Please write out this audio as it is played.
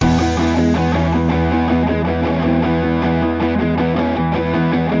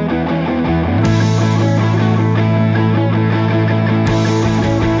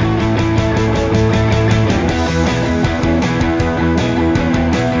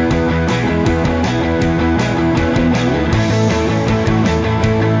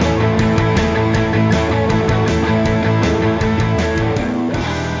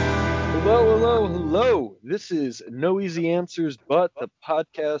is No Easy Answers But, the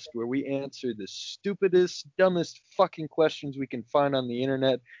podcast where we answer the stupidest, dumbest fucking questions we can find on the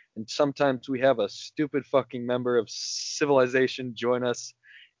internet. And sometimes we have a stupid fucking member of civilization join us.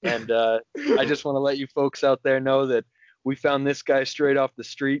 And I just want to let you folks out there know that we found this guy straight off the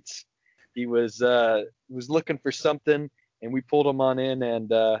streets. He was looking for something, and we pulled him on in.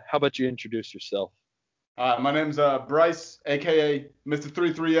 And how about you introduce yourself? My name's Bryce, a.k.a. Mr.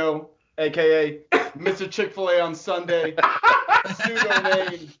 330, a.k.a. Mr. Chick-fil-A on Sunday, pseudo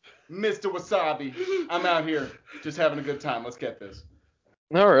name Mr. Wasabi. I'm out here just having a good time. Let's get this.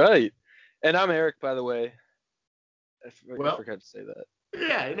 All right. And I'm Eric, by the way. I forgot to say that.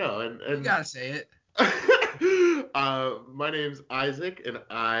 Yeah, I know. And You gotta say it. My name's Isaac, and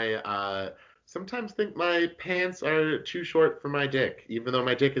I sometimes think my pants are too short for my dick, even though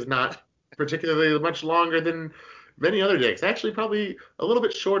my dick is not particularly much longer than many other dicks. Actually, probably a little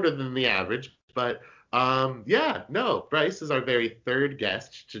bit shorter than the average. But Bryce is our very third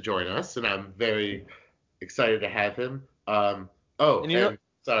guest to join us, and I'm very excited to have him. Sorry.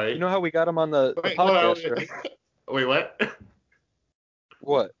 You know how we got him on the podcast, right? Wait, what?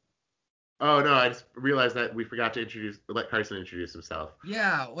 What? Oh, no, I just realized that we forgot to let Carson introduce himself.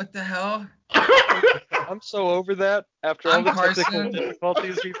 Yeah, what the hell? I'm so over that after all I'm the Carson. technical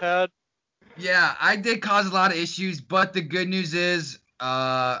difficulties we've had. Yeah, I did cause a lot of issues, but the good news is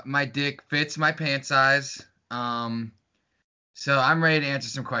my dick fits my pant size. So I'm ready to answer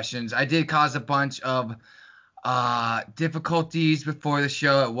some questions. I did cause a bunch of difficulties before the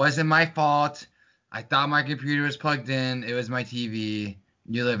show. It wasn't my fault. I thought my computer was plugged in. It was my TV.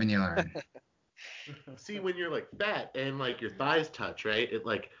 You live and you learn. See, when you're like fat and like your thighs touch, right? It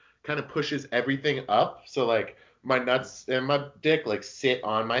like kind of pushes everything up. So like my nuts and my dick like sit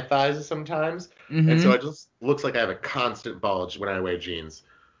on my thighs sometimes, and so it just looks like I have a constant bulge when I wear jeans.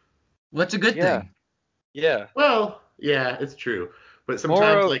 What's a good thing? Yeah. Well, yeah, it's true. But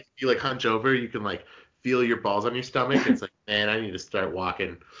sometimes like if you like hunch over, you can like feel your balls on your stomach. And it's like, man, I need to start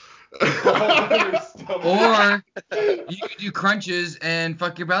walking. Or you could do crunches and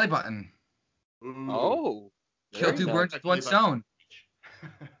fuck your belly button. Ooh. Oh. Kill two birds with one stone.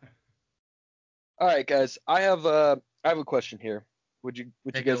 All right, guys. I have a question here. Would you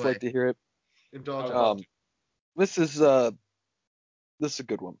guys like to hear it? Indulge. This is a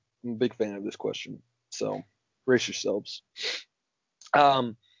good one. I'm a big fan of this question. So brace yourselves.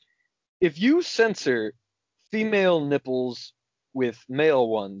 If you censor female nipples with male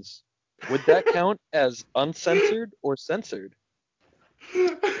ones, would that count as uncensored or censored?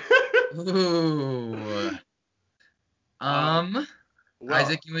 Ooh.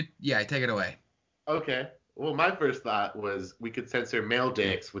 Isaac, take it away. Okay. Well, my first thought was we could censor male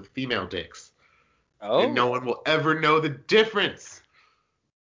dicks with female dicks. Oh. And no one will ever know the difference.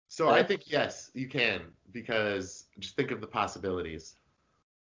 So I think, yes, you can, because just think of the possibilities.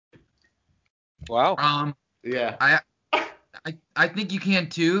 Wow. Yeah. I think you can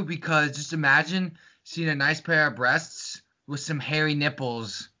too, because just imagine seeing a nice pair of breasts with some hairy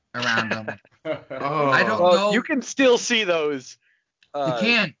nipples around them. I don't know. You can still see those. You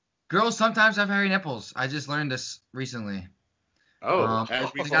can. Girls sometimes have hairy nipples. I just learned this recently. They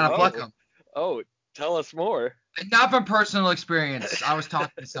gotta pluck them. Oh, tell us more. Not from personal experience. I was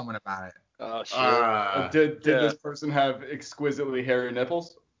talking to someone about it. Oh, shit. Did this person have exquisitely hairy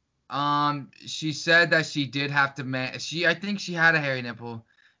nipples? She said that she did have to I think she had a hairy nipple,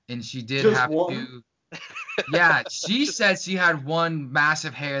 and she did Just have one? to. Yeah, she said she had one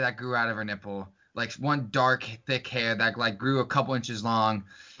massive hair that grew out of her nipple, like one dark, thick hair that like grew a couple inches long.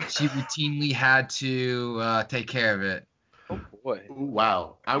 She routinely had to take care of it. Oh boy. Ooh,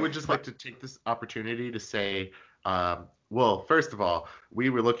 wow. I would just like to take this opportunity to say, well, first of all, we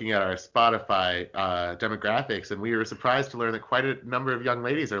were looking at our Spotify demographics, and we were surprised to learn that quite a number of young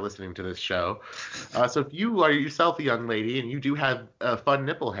ladies are listening to this show. So if you are yourself a young lady and you do have fun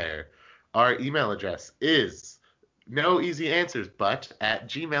nipple hair, our email address is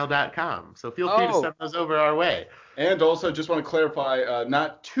noeasyanswersbut@gmail.com. So feel free to send those over our way. And also, just want to clarify,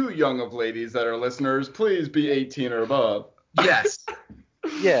 not too young of ladies that are listeners. Please be 18 or above. Yes.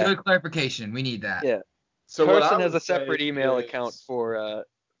 Yeah. Good clarification. We need that. Yeah. So Carson has a separate email account for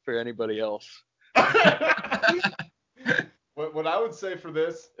anybody else. What I would say for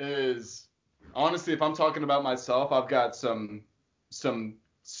this is, honestly, if I'm talking about myself, I've got some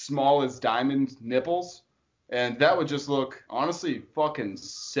small as diamond nipples, and that would just look honestly fucking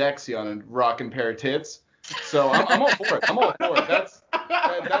sexy on a rocking pair of tits. So I'm all for it. I'm all for it. That's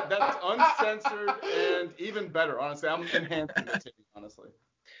uncensored and even better. Honestly, I'm enhancing the titty. Honestly.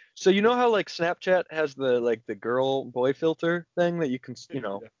 So you know how like Snapchat has the girl boy filter thing that you can see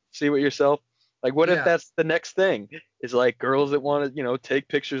what yourself. Like, what if Yeah. that's the next thing? Is like girls that want to, take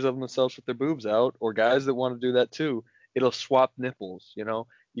pictures of themselves with their boobs out, or guys that want to do that too. It'll swap nipples. You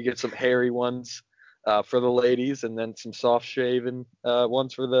get some hairy ones for the ladies, and then some soft shaven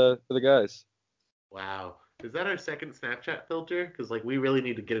ones for the guys. Wow. Is that our second Snapchat filter? Because we really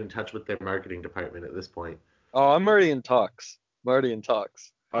need to get in touch with their marketing department at this point. Oh, I'm already in talks. Oh, you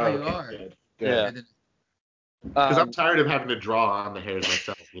Okay, are. good. Yeah. Because I'm tired of having to draw on the hairs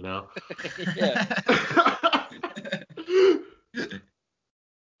myself, Yeah.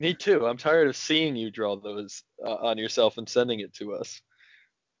 Me too. I'm tired of seeing you draw those on yourself and sending it to us.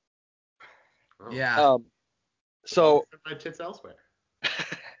 Oh. Yeah. So Send my tits elsewhere.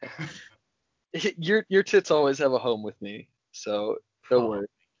 your tits always have a home with me, so don't worry.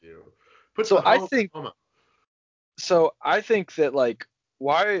 Thank you. Put So the I home think- home up. So I think that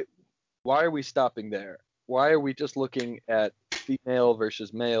why are we stopping there? Why are we just looking at female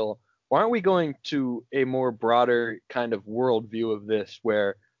versus male? Why aren't we going to a more broader kind of worldview of this,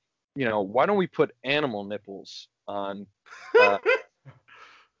 where why don't we put animal nipples on,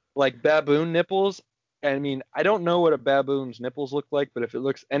 like baboon nipples? I mean, I don't know what a baboon's nipples look like, but if it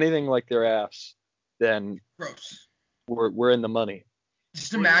looks anything like their ass, then Gross. we're in the money.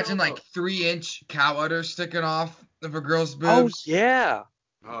 Just Well, imagine 3-inch cow udder sticking off of a girl's Oh boobs. yeah,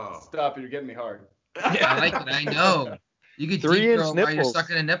 Oh. Stop it, you're getting me hard. I like it. I know. You could 3-inch deep throat while you're nipples.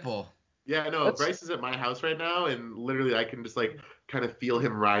 sucking a nipple. Yeah, no, That's- Bryce is at my house right now, and literally I can just kind of feel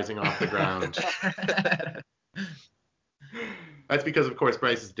him rising off the ground. That's because, of course,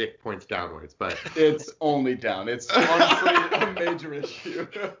 Bryce's dick points downwards, but It's only down. It's honestly a major issue.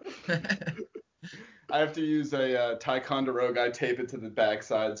 I have to use a Ticonderoga. I tape it to the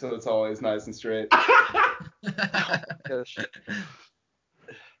backside so it's always nice and straight. Gosh.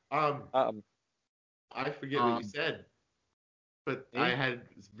 I forget what you said, but I had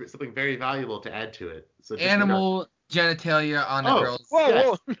something very valuable to add to it. So just Animal genitalia on a Oh. girl's.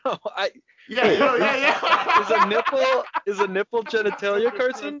 Whoa, Yes. no, Yeah. is a nipple genitalia,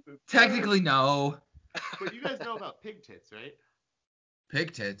 Carson? Technically, no. But you guys know about pig tits, right?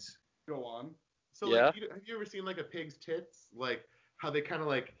 Pig tits. Go on. So Yeah. have you ever seen a pig's tits? How they kind of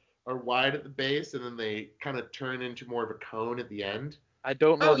are wide at the base and then they kind of turn into more of a cone at the end? I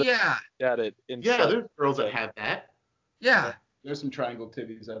don't know Oh, yeah. that it inside. Yeah, there's girls that have that. Yeah. There's some triangle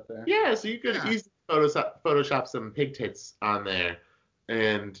titties out there. Yeah, so you could Yeah. easily Photoshop some pig tits on there,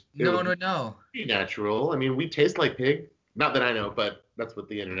 and it would be No. pretty natural. I mean, we taste like pig. Not that I know, but that's what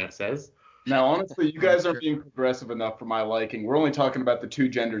the internet says. Now, honestly, you guys aren't being progressive enough for my liking. We're only talking about the two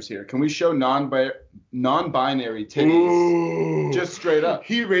genders here. Can we show non-binary titties Ooh. just straight up?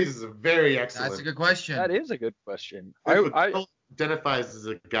 He raises a very excellent. That's a good question. That is a good question. If a I girl identifies as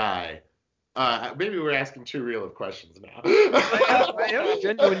a guy. Maybe we're asking too real of questions now. I am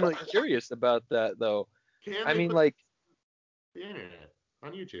genuinely curious about that, though. Can I they mean, put the internet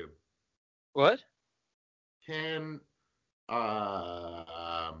on YouTube? what? Can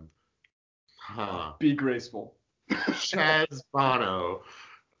Be graceful. Chaz Bono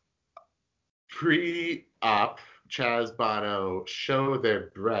pre-op Chaz Bono show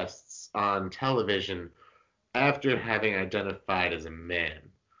their breasts on television after having identified as a man?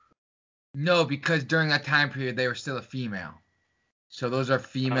 No, because during that time period they were still a female. So those are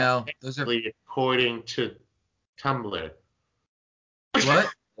female. Those are According to Tumblr.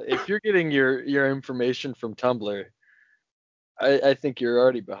 what? If you're getting your information from Tumblr, I think you're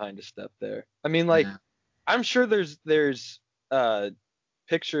already behind a step there. I mean, Yeah. I'm sure there's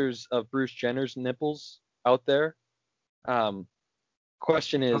pictures of Bruce Jenner's nipples out there.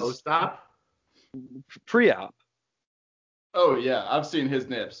 Question is Post-op? pre-op. Oh, yeah. I've seen his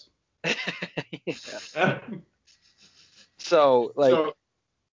nips. Yeah. So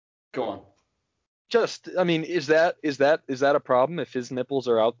go on. I mean, is that a problem if his nipples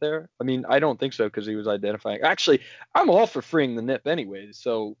are out there? I mean, I don't think so because he was identifying. Actually, I'm all for freeing the nip anyways,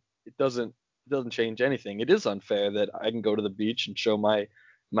 so it doesn't change anything. It is unfair that I can go to the beach and show my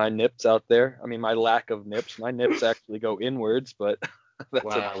nips out there. I mean, my lack of nips. My nips actually go inwards, but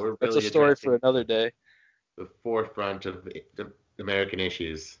that's a story for another day. The forefront of the American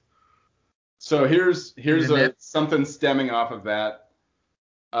issues. So here's nip. something stemming off of that.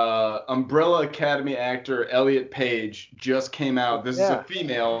 Umbrella Academy actor Elliot Page just came out. This is a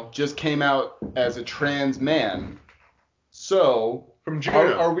female. Just came out as a trans man. So From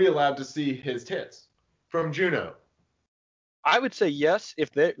Juno. are we allowed to see his tits? From Juno. I would say yes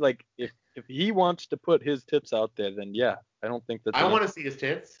if they if he wants to put his tits out there, then yeah. I don't think that. I want to see his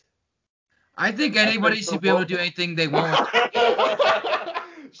tits. I think anybody should be able to do anything they want.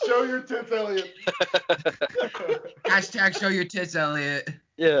 Show your tits, Elliot. Hashtag show your tits, Elliot.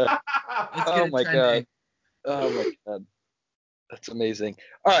 Yeah. Let's get Oh it my trending. god. Oh my god. That's amazing.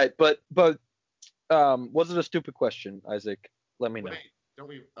 All right, but was it a stupid question, Isaac? Let me know. Wait, don't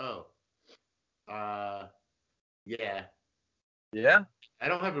we? Oh, uh, yeah. Yeah. I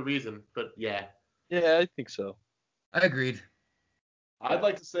don't have a reason, but yeah. Yeah, I think so. I agreed. I'd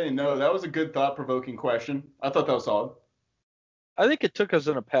like to say no. That was a good thought-provoking question. I thought that was solid. I think it took us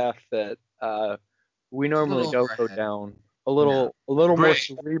on a path that we It's a normally little don't over go our head. down. A little more Brave.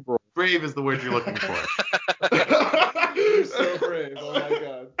 cerebral. Brave is the word you're looking for. You're so brave. Oh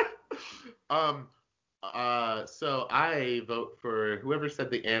my god. So I vote for whoever said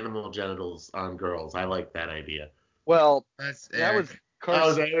the animal genitals on girls. I like that idea. Well, That's that was Eric. Oh,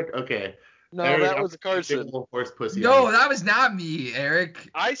 was Carson. Eric? Okay. No, Eric, that I'm was gonna say big Carson. old horse pussy on No, you. that was not me, Eric.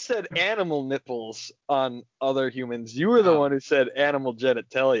 I said animal nipples on other humans. You were the Oh. one who said animal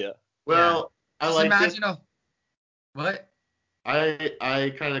genitalia. Well, I Just like imagine it. what?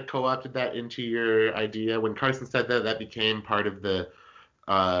 I kind of co-opted that into your idea. When Carson said that, that became part of the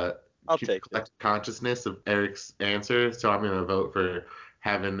uh, I'll take it. collective consciousness of Eric's answer. So I'm gonna vote for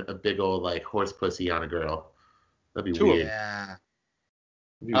having a big old like horse pussy on a girl. That'd be Two of weird. Yeah.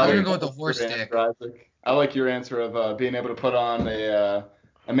 That'd be I was weird. gonna go with the That's horse your dick. answer, Isaac. I like your answer of being able to put on a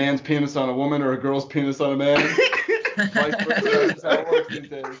man's penis on a woman or a girl's penis on a man. Vice versa. That's just how it works these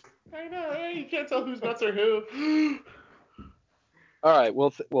days. I know, right? You can't tell whose nuts are who. All right.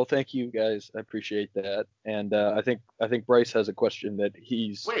 Well, thank you guys. I appreciate that. And I think Bryce has a question that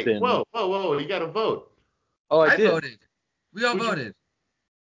he's Wait, been. whoa! You gotta vote. Oh, I I did. voted. We all Would you- voted.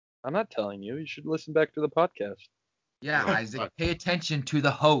 I'm not telling you. You should listen back to the podcast. Yeah, Oh, Isaac, fuck. pay attention to the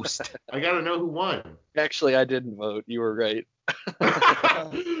host. I gotta know who won. Actually, I didn't vote. You were right.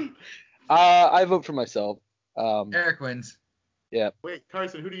 I vote for myself. Eric wins. Wait,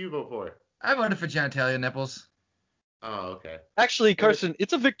 Carson, who do you vote for? I voted for genitalia nipples. Oh, okay. Actually, Carson,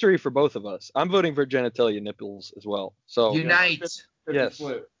 it's a victory for both of us. I'm voting for genitalia nipples as well. So Unite. 50 Yes.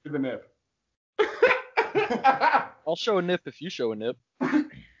 split to the nip. I'll show a nip if you show a nip.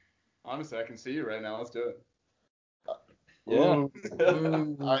 Honestly, I can see you right now. Let's do it. Yeah. Ooh.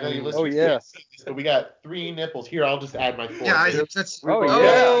 I know you listen. Oh, yeah. So we got 3 nipples here. I'll just add my 4. Yeah, Isaac, that's. Oh, Nipples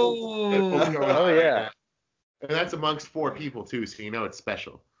yeah. going Oh, on yeah. right now. And that's amongst 4 people too, so you know it's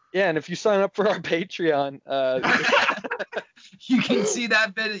special. Yeah, and if you sign up for our Patreon, You can see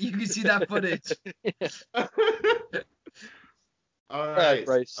that bit. You can see that footage. All right, right,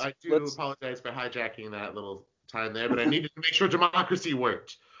 Bryce, I do let's- apologize for hijacking that little time there, but I needed to make sure democracy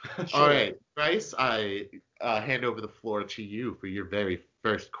worked. Sure. All right, Bryce, I hand over the floor to you for your very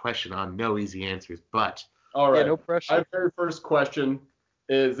first question on No Easy Answers, but All right. yeah, no pressure. My very first question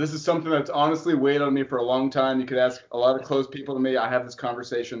is this is something that's honestly weighed on me for a long time. You could ask a lot of close people to me. I have this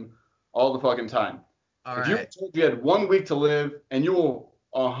conversation all the fucking time. All If you were right. told you had 1 week to live and you will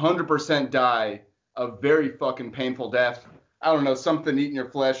 100% die a very fucking painful death, I don't know, something eating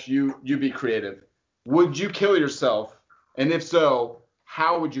your flesh, you be creative. Would you kill yourself? And if so,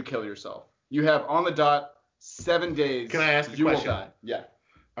 how would you kill yourself? You have on the dot 7 days. Can I ask a you question? will die. Yeah.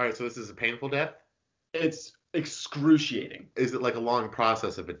 all right, so this is a painful death. It's excruciating. Is it like a long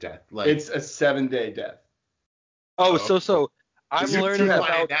process of a death? Like It's a 7-day death. Oh, so I'm as soon as learning you about.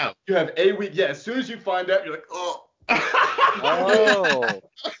 find out. You have a week. Yeah, as soon as you find out, you're like, oh. Oh,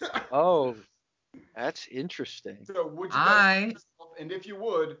 oh, that's interesting. So would you I- kill yourself? And if you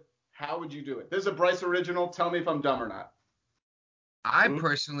would, how would you do it? This is a Bryce original. Tell me if I'm dumb or not. I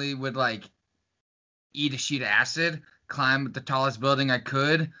personally would like eat a sheet of acid, climb the tallest building I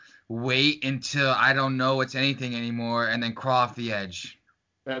could, wait until I don't know it's anything anymore, and then crawl off the edge.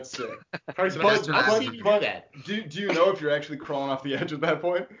 That's sick. Carson, That's what I I've would seen you do. do that. Do you know if you're actually crawling off the edge at that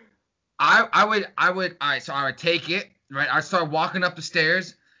point? I would all right, so I would take it, right? I'd start walking up the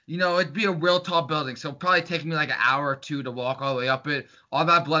stairs. You know, it'd be a real tall building, so it'd probably take me like an hour or two to walk all the way up it. All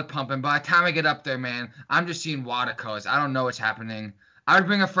that blood pumping. By the time I get up there, man, I'm just seeing water colors. I don't know what's happening. I would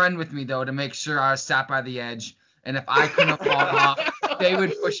bring a friend with me though to make sure I was sat by the edge, and if I couldn't fall off, they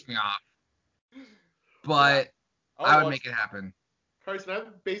would push me off. But I would make it happen. Carson,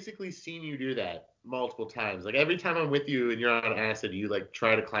 I've basically seen you do that multiple times. Like every time I'm with you and you're on acid, you like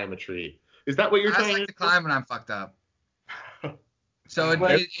try to climb a tree. Is that what you're I just trying like to to climb when I'm fucked up. So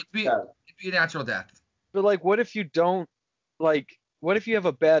it'd be a natural death. But like, what if you don't like? What if you have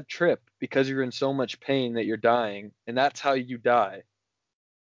a bad trip because you're in so much pain that you're dying, and that's how you die?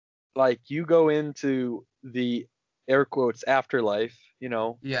 Like you go into the air quotes afterlife. You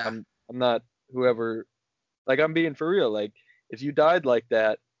know, Yeah. I'm not whoever. Like I'm being for real. Like if you died like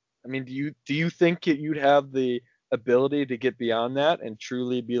that, I mean, do you think you'd have the ability to get beyond that and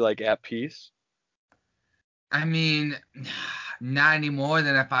truly be like at peace? I mean, not any more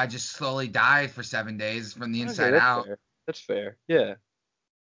than if I just slowly died for 7 days from the inside out. Fair. That's fair. Yeah,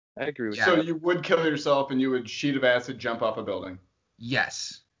 I agree with So that. you would kill yourself and you would sheet of acid jump off a building.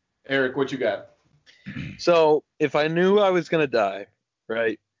 Yes. Eric, what you got? So if I knew I was gonna die,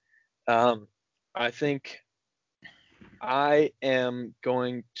 right? I think I am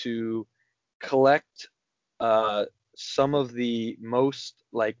going to collect some of the most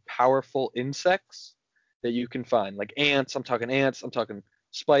like powerful insects that you can find, like ants. I'm talking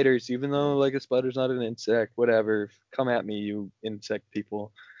spiders, even though like a spider's not an insect. Whatever, come at me, you insect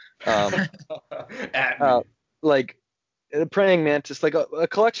people. At me. Like a praying mantis, like a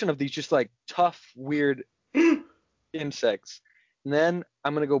collection of these just like tough, weird insects. And then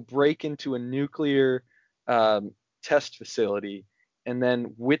I'm gonna go break into a nuclear test facility, and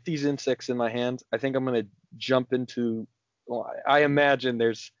then with these insects in my hands, I think I'm gonna jump into. Well, I imagine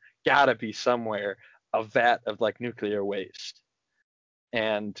there's gotta be somewhere a vat of like nuclear waste,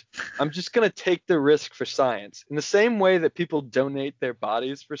 and I'm just gonna take the risk for science. In the same way that people donate their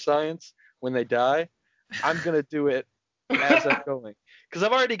bodies for science when they die, I'm gonna do it as I'm going, because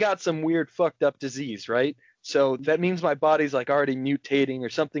I've already got some weird fucked up disease, right? So that means my body's like already mutating or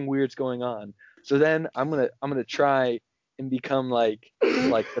something weird's going on. So then I'm gonna try and become like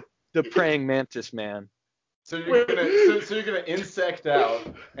the praying mantis man. So you're gonna insect out,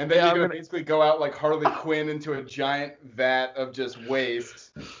 and then you're gonna basically go out like Harley Quinn into a giant vat of just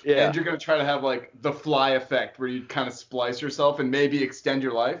waste. Yeah. And you're gonna try to have like the fly effect where you kind of splice yourself and maybe extend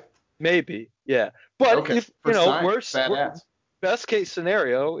your life. Maybe, yeah. But Okay. if For science, badass. best case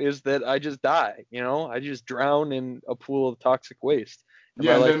scenario is that I just die. I just drown in a pool of toxic waste.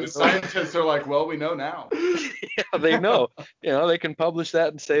 Yeah, and then the scientists are like, well, we know now. Yeah, they know. They can publish that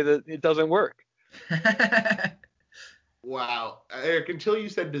and say that it doesn't work. Wow, Eric, until you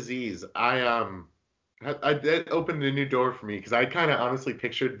said disease, that opened a new door for me, because I kind of honestly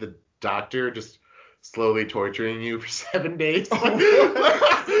pictured the doctor just slowly torturing you for 7 days. Like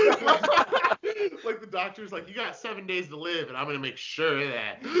the doctor's like, you got 7 days to live, and I'm gonna make sure of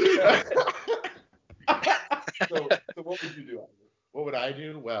that. So what would you do? What would I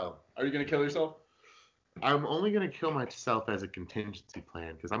do? Well, are you gonna kill yourself? I'm only gonna kill myself as a contingency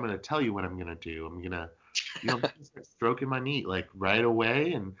plan, because I'm gonna tell you what I'm gonna do. I'm gonna start stroking my knee like right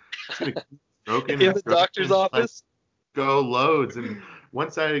away, and just gonna keep stroking in the doctor's office. Like, go loads, and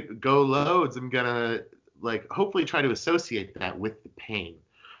once I go loads, I'm gonna like hopefully try to associate that with the pain.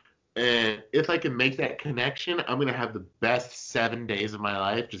 And if I can make that connection, I'm gonna have the best 7 days of my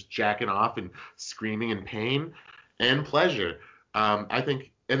life, just jacking off and screaming in pain and pleasure. I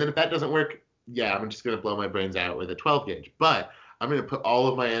think, and then if that doesn't work, yeah, I'm just gonna blow my brains out with a 12 gauge. But I'm gonna put all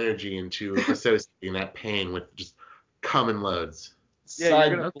of my energy into associating that pain with just coming loads. Yeah,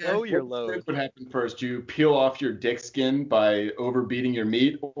 you're gonna blow your load. What would happen first? You peel off your dick skin by overbeating your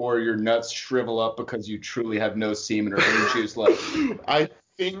meat, or your nuts shrivel up because you truly have no semen or any juice left? I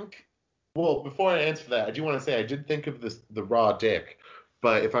think. Well, before I answer that, I do want to say I did think of the raw dick,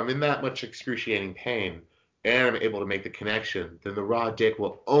 but if I'm in that much excruciating pain and I'm able to make the connection, then the raw dick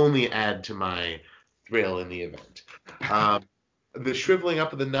will only add to my thrill in the event. The shriveling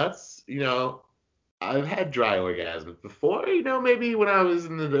up of the nuts, I've had dry orgasms before. Maybe when I was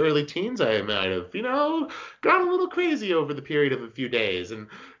in the early teens, I might have, gone a little crazy over the period of a few days, and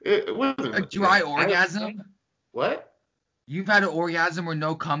it wasn't a dry orgasm. What? You've had an orgasm where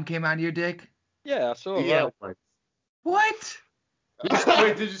no cum came out of your dick? Yeah, so yeah. What?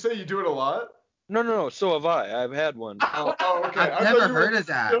 Wait, did you say you do it a lot? No. So have I. I've had one. Oh, okay. I've never heard of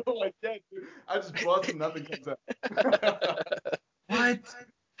that. Like, yeah, dude, I just bust and nothing comes out. What?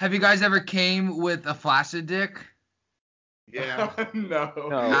 Have you guys ever came with a flaccid dick? Yeah. No.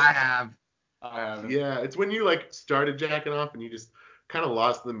 I have. I haven't. Yeah, it's when you started jacking off and you just kind of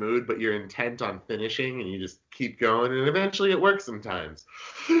lost the mood, but you're intent on finishing and you just keep going, and eventually it works sometimes.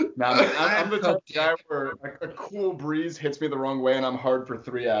 Now, I'm the type of guy where a cool breeze hits me the wrong way and I'm hard for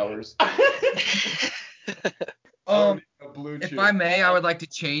 3 hours. If I may, I would like to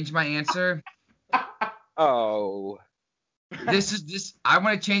change my answer. Oh. I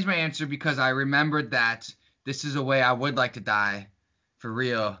want to change my answer because I remembered that this is a way I would like to die, for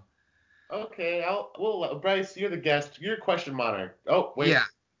real. Okay, Bryce, you're the guest. You're question monarch. Oh, wait. Yeah.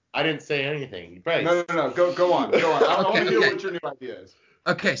 I didn't say anything. Bryce. No. Go on. I want to hear what your new idea is.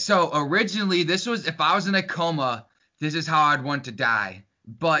 Okay, so originally this was, if I was in a coma, this is how I'd want to die.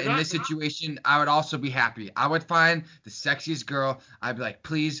 But in this situation, I would also be happy. I would find the sexiest girl. I'd be like,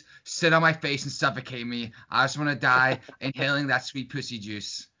 please sit on my face and suffocate me. I just want to die inhaling that sweet pussy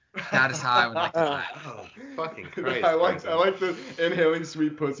juice. That is how I would like to die. Oh, fucking Christ. I like the inhaling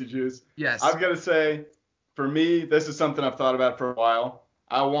sweet pussy juice. Yes. I've got to say, For me, this is something I've thought about for a while.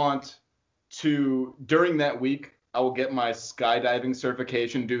 I want to, during that week, I will get my skydiving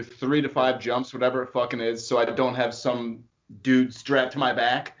certification, do 3 to 5 jumps, whatever it fucking is, so I don't have some dude strapped to my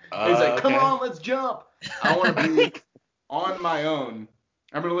back. And he's like, come Okay. on, let's jump. I want to be on my own.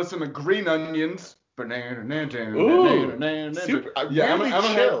 I'm going to listen to Green Onions. Ooh, super, Yeah, really I'm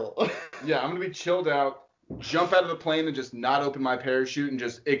gonna chill. Yeah, I'm going to be chilled out, jump out of the plane and just not open my parachute and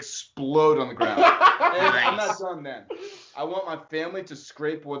just explode on the ground. And I'm not done then. I want my family to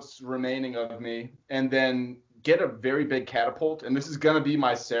scrape what's remaining of me and then get a very big catapult. And this is going to be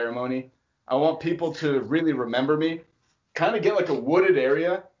my ceremony. I want people to really remember me. Kind of get like a wooded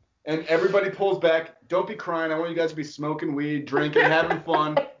area. And everybody pulls back. Don't be crying. I want you guys to be smoking weed, drinking, having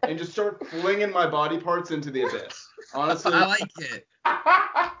fun, and just start flinging my body parts into the abyss. Honestly, I like it.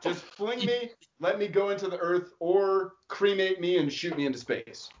 just fling me, let me go into the earth, or cremate me and shoot me into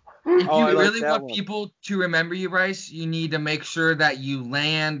space. If Oh, you I like really that want one. people to remember you, Bryce, you need to make sure that you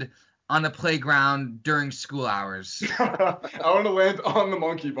land on the playground during school hours. I want to land on the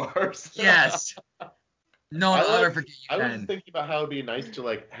monkey bars. Yes. No one will ever forget you I was then. thinking about how it'd be nice to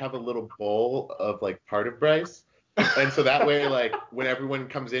like have a little bowl of like part of Bryce, and so that way, like when everyone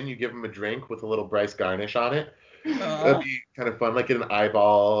comes in, you give them a drink with a little Bryce garnish on it. That'd be kind of fun, like an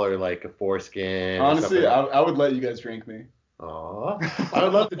eyeball or like a foreskin. Honestly, or I would let you guys drink me. something. Aw, I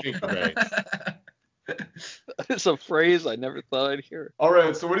would love to drink your Bryce. It's a phrase I never thought I'd hear. All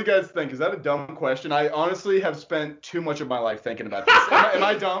right, so what do you guys think? Is that a dumb question? I honestly have spent too much of my life thinking about this. Am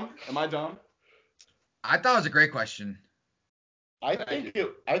I dumb? Am I dumb? I thought it was a great question. I think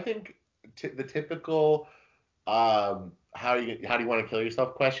the typical how do you want to kill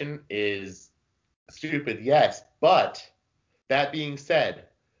yourself question is stupid, yes, but that being said,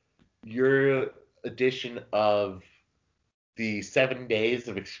 your addition of the 7 days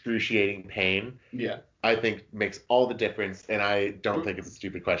of excruciating pain, Yeah. I think makes all the difference, and I don't think it's a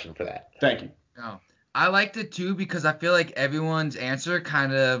stupid question for that. Thank you. No. I liked it too because I feel like everyone's answer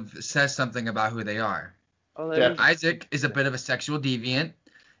kind of says something about who they are. Oh, that Definitely. Isaac is a bit of a sexual deviant.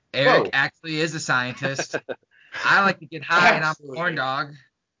 Eric Whoa. actually is a scientist. I like to get high and I'm a Absolutely. corn dog.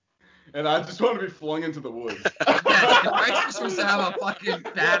 And I just want to be flung into the woods. Yes, and Bryce just wants to have a fucking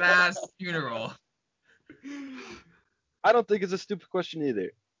badass funeral. I don't think it's a stupid question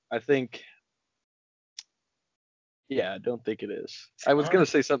either. I think, yeah, I don't think it is. I was gonna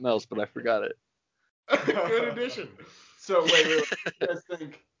say something else, but I forgot it. Good addition. So wait, what do you guys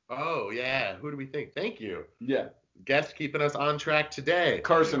think? Oh yeah, who do we think? Thank you, Yeah. guest, keeping us on track today.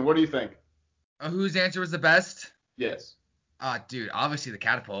 Carson, what do you think? Whose answer was the best? Yes. Dude, obviously the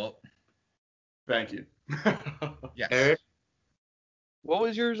catapult. Thank you. Yes. Eric, What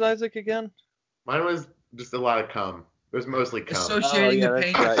was yours, Isaac, again? mine was just a lot of cum. It was mostly cum. Associating Oh, yeah, the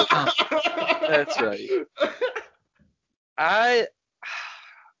pain that's with cum. That's right.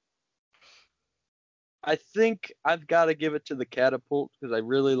 I think I've got to give it to the catapult because I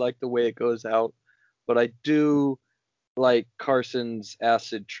really like the way it goes out, but I do like Carson's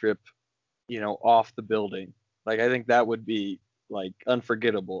acid trip, off the building. Like I think that would be like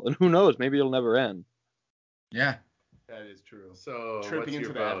unforgettable, and who knows, maybe it'll never end. Yeah. That is true. So Tripping what's into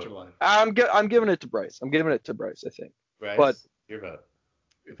your the vote? afterlife. I'm giving it to Bryce. I'm giving it to Bryce. I think. Bryce, But- your vote.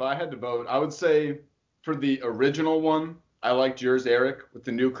 If I had to vote, I would say for the original one, I liked yours, Eric, with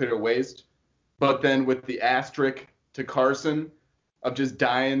the nuclear waste. But then with the asterisk to Carson of just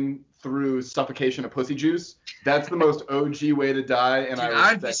dying through suffocation of pussy juice, that's the most OG way to die. And Dude, I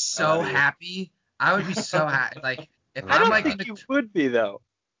I'd be so happy. I would be so happy. Like, if I I'm don't like, think you would be though.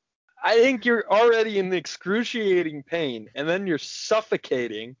 I think you're already in the excruciating pain, and then you're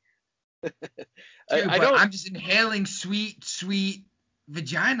suffocating. dude, I but don't. I'm just inhaling sweet, sweet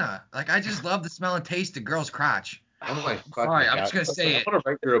vagina. Like, I just love the smell and taste of girl's crotch. Oh my fucking Sorry, I'm God. just gonna say it. I want to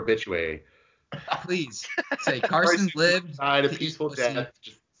write your obituary. Please say Carson lived Died a to eat peaceful pussy. death,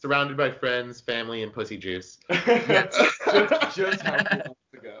 just surrounded by friends, family, and pussy juice. just how he wants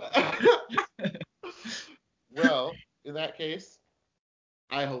to go. Well, in that case,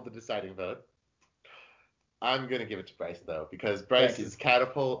 I hold the deciding vote. I'm gonna give it to Bryce though, because Bryce's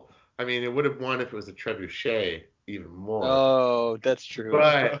catapult. I mean, it would have won if it was a trebuchet even more. Oh, that's true.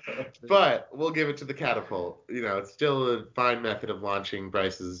 But we'll give it to the catapult. It's still a fine method of launching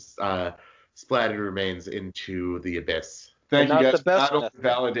Bryce's splattered remains into the abyss. Thank you Not guys the for best not only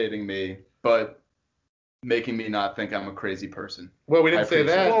validating me, but making me not think I'm a crazy person. Well, we didn't I say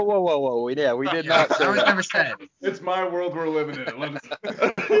appreciate that. Whoa. Yeah, we did not say That was that. never said. It's my world we're living in.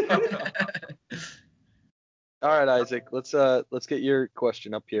 All right, Isaac. Let's get your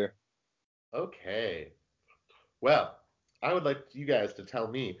question up here. Okay. Well, I would like you guys to tell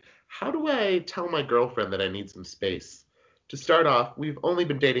me, how do I tell my girlfriend that I need some space? To start off, we've only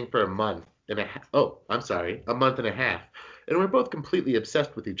been dating for a month and a half. Oh, I'm sorry, a month and a half. And we're both completely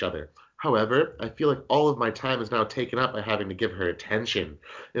obsessed with each other. However, I feel like all of my time is now taken up by having to give her attention.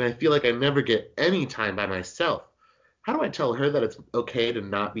 And I feel like I never get any time by myself. How do I tell her that it's okay to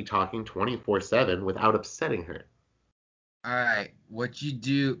not be talking 24/7 without upsetting her? All right, what you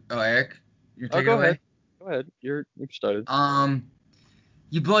do? Oh, Eric, you take it Go away. ahead. Go ahead. You've started.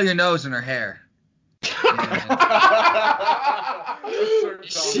 You blow your nose in her hair.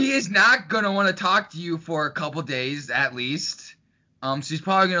 She is not gonna want to talk to you for a couple days at least. She's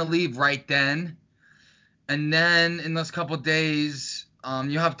probably gonna leave right then, and then in those couple days,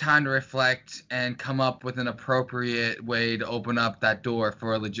 you have time to reflect and come up with an appropriate way to open up that door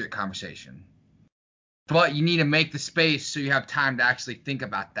for a legit conversation. But you need to make the space so you have time to actually think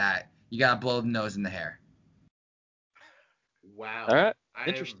about that. You gotta blow the nose in the hair. Wow. All right. I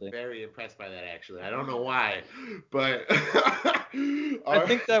Interesting. am very impressed by that, actually. I don't know why, but I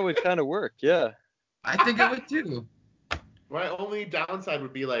think that would kind of work. Yeah. I think it would too. my only downside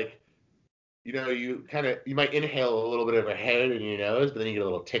would be like, you might inhale a little bit of her hair in your nose, but then you get a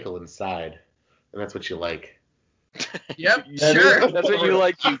little tickle inside, and that's what you like. Yep, That is- sure. that's what you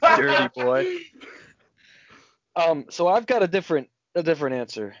like, you dirty boy. So I've got a different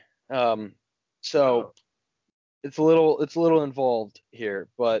answer. So it's a little involved here,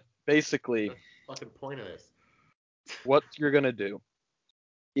 but basically, That's the fucking point of this. what you're gonna do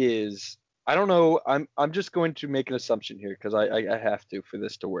is, I don't know. I'm just going to make an assumption here because I have to for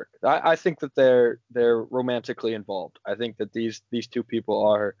this to work. I think that they're romantically involved. I think that these two people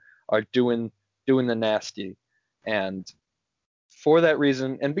are doing the nasty, and for that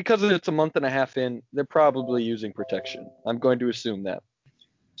reason, and because it's a month and a half in, they're probably using protection. I'm going to assume that.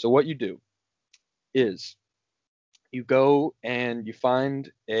 So what you do is you go and you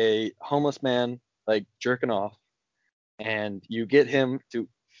find a homeless man like jerking off, and you get him to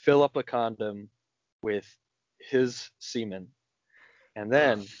fill up a condom with his semen, and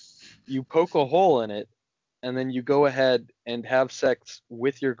then you poke a hole in it, and then you go ahead and have sex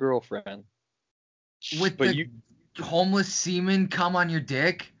with your girlfriend. With But the homeless semen come on your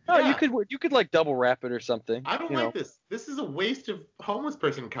dick? No, Yeah. you could like double wrap it or something. I don't like this. This is a waste of homeless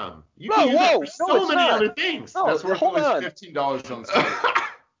person cum. You Whoa, can use it whoa, for no, so it's many not. other things. No, That's worth hold at on. least $15 on the site.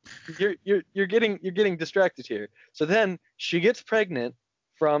 You're getting distracted here. So then she gets pregnant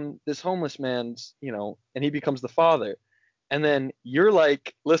from this homeless man's, and he becomes the father. And then you're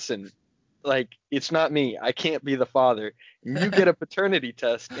like, listen, like, it's not me. I can't be the father. And you get a paternity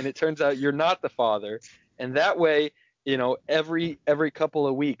test, and it turns out you're not the father. And that way, every couple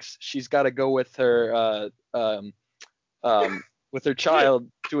of weeks, she's got to go with her child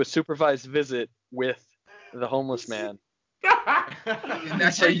to a supervised visit with the homeless man. And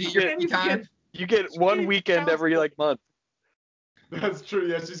that's how you get your free time? You get one weekend every like month. That's true.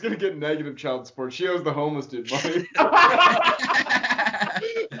 Yeah, she's gonna get negative child support. She owes the homeless dude money.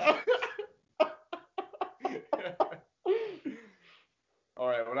 All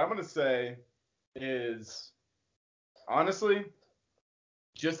right, what I'm gonna say is, honestly,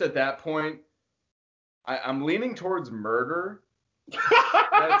 just at that point, I'm leaning towards murder.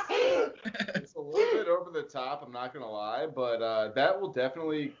 It's a little bit over the top, I'm not gonna lie, but that will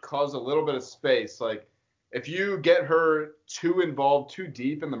definitely cause a little bit of space. Like, if you get her too involved, too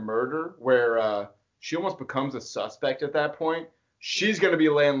deep in the murder, where she almost becomes a suspect at that point, she's gonna be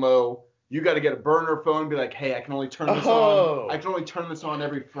laying low. You got to get a burner phone and be like, hey, I can only turn this on. I can only turn this on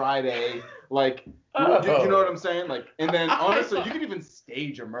every Friday. Like, you know what I'm saying? Like, and then honestly, you can even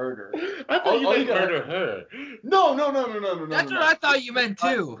stage a murder. I thought you meant murder her. No. That's what I thought you meant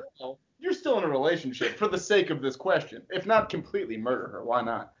too. You're still in a relationship for the sake of this question. If not completely murder her, why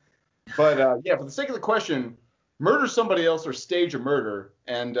not? But yeah, for the sake of the question, murder somebody else or stage a murder,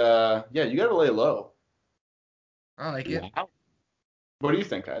 and yeah, you got to lay low. I like it. Wow. What do you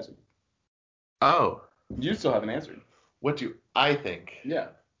think, Isaac? Oh, You still haven't answered. what do I think? Yeah.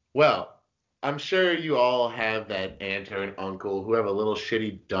 Well, I'm sure you all have that aunt or an uncle who have a little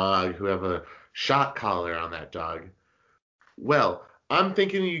shitty dog who have a shock collar on that dog. Well, I'm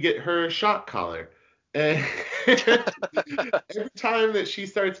thinking you get her a shock collar. And every time that she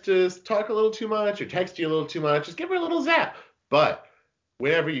starts to talk a little too much or text you a little too much, just give her a little zap. But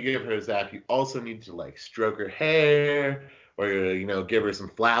whenever you give her a zap, you also need to like stroke her hair or give her some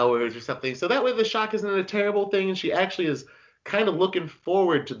flowers or something. So that way the shock isn't a terrible thing and she actually is kind of looking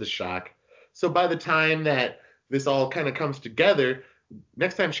forward to the shock. So by the time that this all kind of comes together,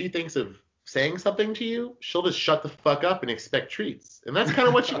 next time she thinks of saying something to you, she'll just shut the fuck up and expect treats. And that's kind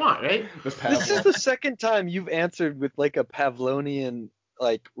of what you want, right? This is the second time you've answered with like a Pavlovian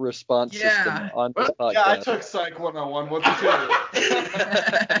like response system Yeah. on this podcast. Yeah, I took Psych 101. What's it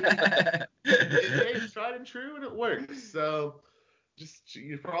to? It's tried and true, and it works. So, just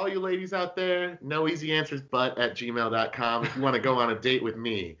for all you ladies out there, no easy answers but at gmail.com if you want to go on a date with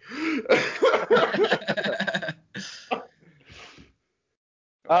me.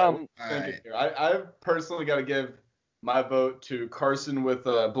 Thinking Alright. here. I personally got to give my vote to Carson with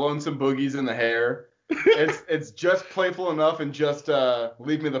blowing some boogies in the hair. It's just playful enough and just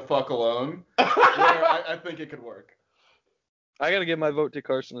leave me the fuck alone. Where I think it could work. I gotta give my vote to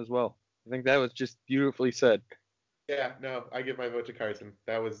Carson as well. I think that was just beautifully said. Yeah, no, I give my vote to Carson.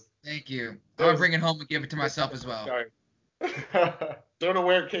 That was. Thank you. I'll bring it home and give it to myself as well. Sorry. Don't know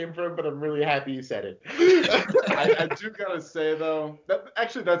where it came from, but I'm really happy you said it. I do gotta say though,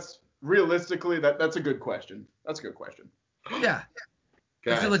 that's realistically that's a good question. That's a good question. Yeah.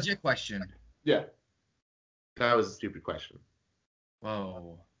 It's Guys, a legit question. Yeah. that was a stupid question.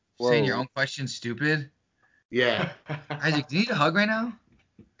 Whoa. Whoa. Saying your own question stupid? Yeah, Isaac, do you need a hug right now?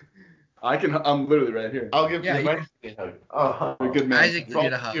 I'm literally right here. I'll give Yeah, you you- a hug. Oh, You're a good man. Isaac For all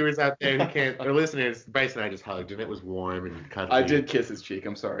needed a the hug. viewers out there who can't, or listeners, Bryce and I just hugged, and it was warm and cuddly. I did kiss his cheek.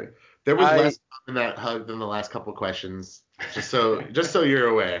 I'm sorry. There was I- less in that hug than the last couple questions. Just so you're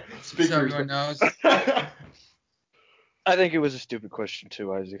aware. Speak So for everyone knows. I think it was a stupid question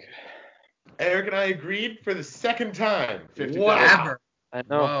too, Isaac. Eric and I agreed for the second time. 50,000. Wow. Ever. I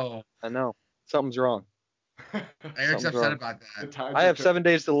know. Whoa. I know. Something's wrong. Eric's Something's upset wrong. about The that. tides I are have 7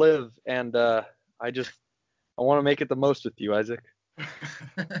 days to live, and I want to make it the most with you, Isaac.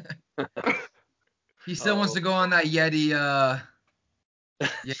 He still wants to go on that Yeti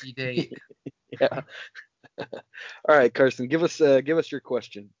date. Yeah. All right, Carson, give us your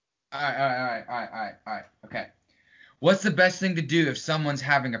question. All right. Okay. What's the best thing to do if someone's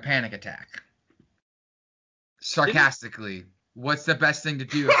having a panic attack? Sarcastically, what's the best thing to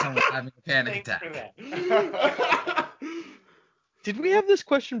do if someone's having a panic Thanks for attack? that. Did we have this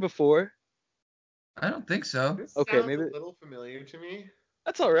question before? I don't think so. This Okay, sounds maybe- a little familiar to me.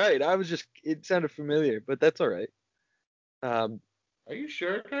 That's all right. It sounded familiar, but that's all right. Are you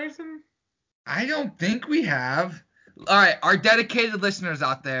sure, Carson? I don't think we have. All right, our dedicated listeners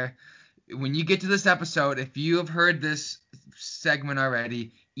out there, when you get to this episode, if you have heard this segment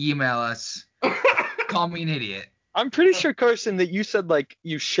already, email us. Call me an idiot. I'm pretty sure, Carson, that you said like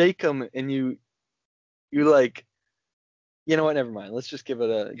you shake them and you like, you know what? Never mind. Let's just give it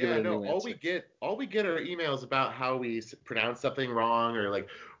a new all answer. we get are emails about how we pronounce something wrong or like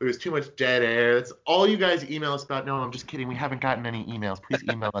there's too much dead air. That's all you guys email us about. No, I'm just kidding. We haven't gotten any emails. Please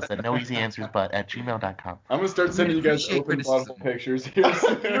email us at noeasyanswersbut@gmail.com. I'm gonna start sending you guys Appreciate open criticism. bottle pictures here.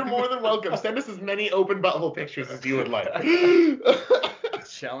 You're more than welcome. Send us as many open butthole pictures as you would like.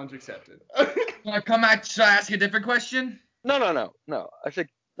 Challenge accepted. Should I ask you a different question? No. I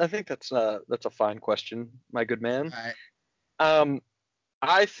think that's a fine question, my good man. All right.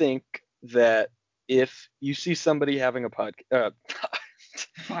 I think that if you see somebody having a podcast,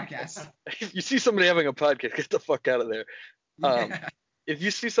 if you see somebody having a podcast, get the fuck out of there. If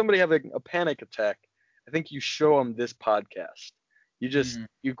you see somebody having a panic attack, I think you show them this podcast. You just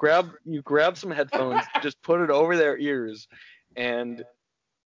you grab some headphones, just put it over their ears, and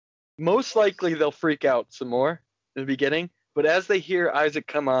most likely they'll freak out some more in the beginning. But as they hear Isaac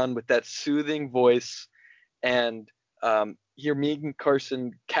come on with that soothing voice and hear me and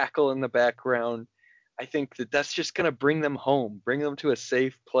Carson cackle in the background, I think that's just gonna bring them home, bring them to a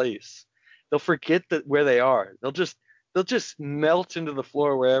safe place. They'll forget where they are. They'll just melt into the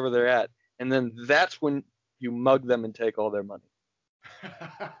floor wherever they're at, and then that's when you mug them and take all their money.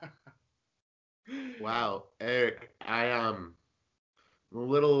 Wow, Eric, a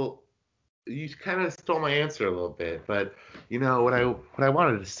little. You kind of stole my answer a little bit, but you know what I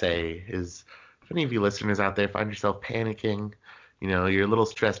wanted to say is, if any of you listeners out there find yourself panicking, you know you're a little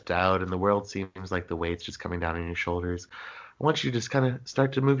stressed out, and the world seems like the weight's just coming down on your shoulders, I want you to just kind of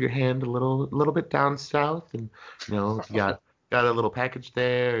start to move your hand a little bit down south, and you know if you got a little package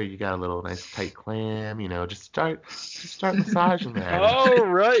there, or you got a little nice tight clam, you know, just start massaging that. All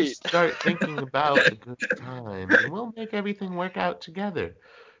right. Just start thinking about the good times, and we'll make everything work out together.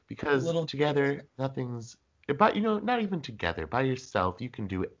 Because together, nothing's. But you know, not even together. By yourself, you can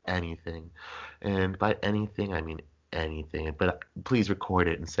do anything, and by anything, I mean anything. But please record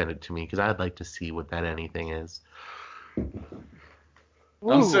it and send it to me, because I'd like to see what that anything is.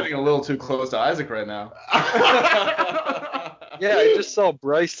 I'm sitting a little too close to Isaac right now. Yeah, I just saw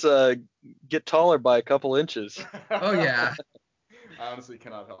Bryce get taller by a couple inches. Oh yeah. I honestly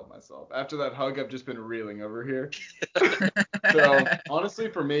cannot help myself. After that hug, I've just been reeling over here. So honestly,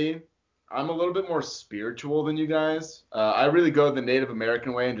 for me, I'm a little bit more spiritual than you guys. I really go the Native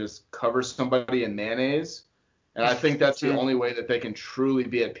American way and just cover somebody in mayonnaise. And I think that's the only way that they can truly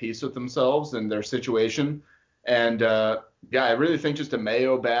be at peace with themselves and their situation. And yeah, I really think just a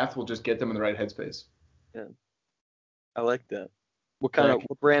mayo bath will just get them in the right headspace. Yeah, I like that. What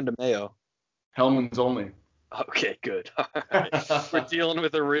brand of mayo? Hellman's only. Okay, good. All right. We're dealing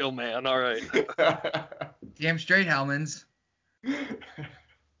with a real man. All right. Damn straight, Hellman's.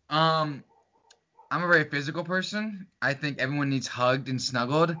 I'm a very physical person. I think everyone needs hugged and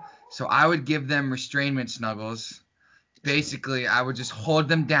snuggled. So I would give them restrainment snuggles. Basically, I would just hold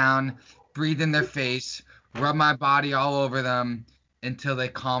them down, breathe in their face, rub my body all over them until they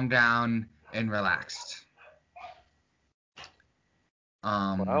calm down and relaxed.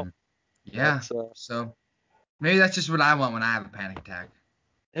 Wow. Yeah. So maybe that's just what I want when I have a panic attack.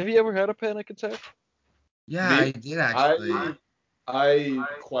 Have you ever had a panic attack? Yeah, Me? I did actually. I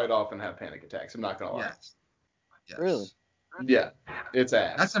quite often have panic attacks. I'm not gonna lie. Yes. Really? Yeah, it's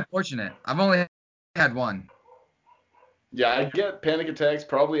ass. That's unfortunate. I've only had one. Yeah, I get panic attacks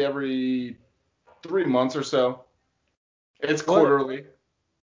probably every 3 months or so. It's quarterly.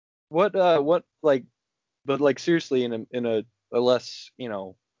 But like seriously, in a less,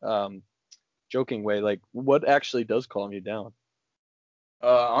 joking way, like what actually does calm you down?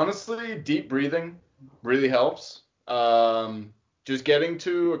 Honestly, deep breathing really helps. Just getting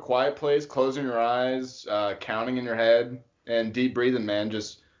to a quiet place, closing your eyes, counting in your head, and deep breathing, man.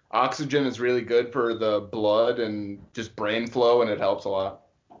 Just oxygen is really good for the blood and just brain flow, and it helps a lot.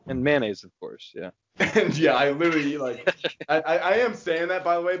 And mayonnaise, of course, yeah. And yeah, I literally I am saying that,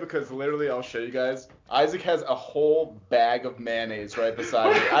 by the way, because literally I'll show you guys. Isaac has a whole bag of mayonnaise right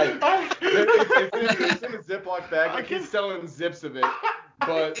beside me. It's in a Ziploc bag. Like he's selling zips of it.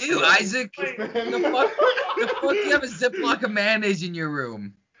 But Ew, Isaac, the fuck you have a Ziploc of mayonnaise in your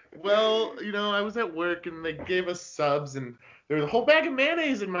room? Well, I was at work and they gave us subs and there was a whole bag of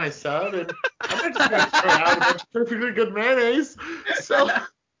mayonnaise in my sub and I'm not just going to throw out a bunch of perfectly good mayonnaise. So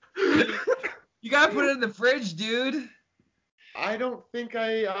you gotta put it in the fridge, dude. I don't think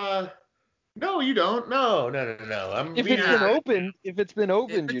no, you don't. No. If it's been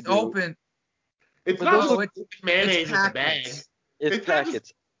opened, you do. Open. It's But not those just mayonnaise in the bag. It's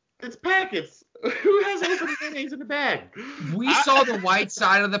packets. It's packets. Who has open mayonnaise in the bag? We saw the white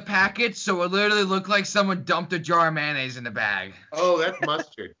side of the packet, so it literally looked like someone dumped a jar of mayonnaise in the bag. Oh, that's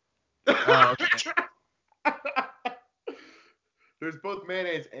mustard. Oh, okay. There's both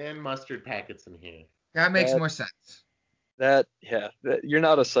mayonnaise and mustard packets in here. That makes more sense. You're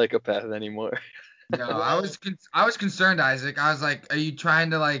not a psychopath anymore. No, I was concerned, Isaac. I was like, are you trying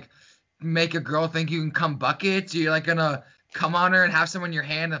to like make a girl think you can come buckets? Are you like gonna come on her and have some in your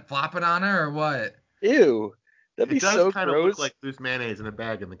hand and flop it on her, or what? Ew, that'd be so gross. It does kind of look like there's mayonnaise in a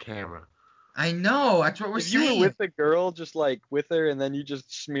bag in the camera. I know, that's what we're saying. If you were with a girl, just like with her, and then you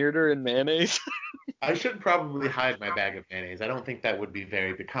just smeared her in mayonnaise. I should probably hide my bag of mayonnaise. I don't think that would be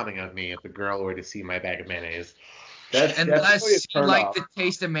very becoming of me if a girl were to see my bag of mayonnaise. Unless you like the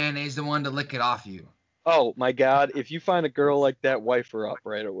taste of mayonnaise, the one to lick it off you. Oh my God! If you find a girl like that, wife her up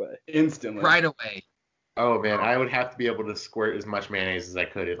right away. Instantly. Right away. Oh man, I would have to be able to squirt as much mayonnaise as I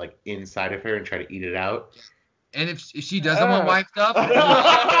could, like inside of her, and try to eat it out. And if she doesn't want wiped up.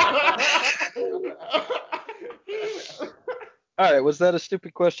 All right, was that a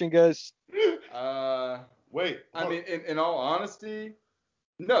stupid question, guys? Wait. I mean, in all honesty,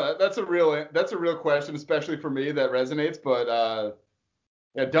 no. That's a real question, especially for me that resonates. But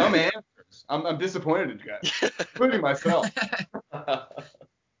yeah, dumb answers. I'm disappointed in you guys, including myself.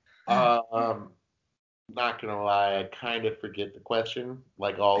 Not gonna lie, I kind of forget the question,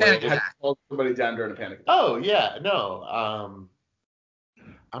 like always. Panic Have attack. you called somebody down during a panic attack? Oh yeah, no.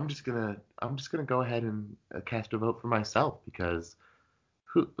 I'm just gonna go ahead and cast a vote for myself because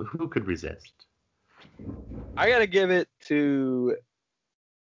who could resist? I gotta give it to.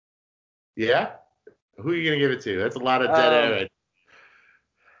 Yeah. Who are you gonna give it to? That's a lot of dead air.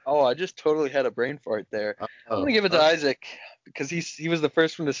 Oh, I just totally had a brain fart there. I'm gonna give it to Isaac because he was the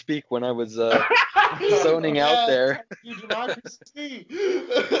first one to speak when I was zoning out there. Democracy.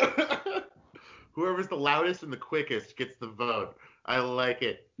 Whoever's the loudest and the quickest gets the vote. I like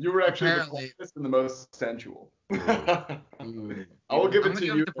it. You were actually the quickest and the most sensual. I will give it to you. I'm gonna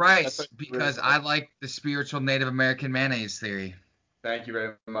give it to Bryce because I like the spiritual Native American mayonnaise theory. Thank you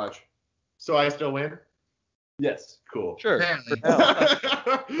very much. So I still win? Yes. Cool. Sure. Apparently.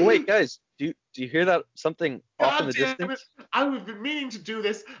 Wait, guys, do you hear that something off in the distance? I've been meaning to do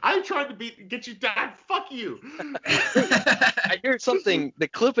this. I tried to get you down. Fuck you. I hear something, the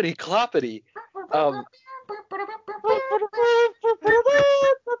clippity cloppity.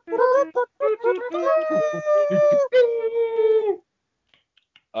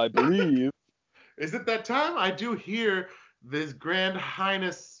 I believe. Is it that time? I do hear this grand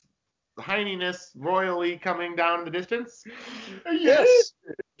highness royally coming down in the distance. Yes.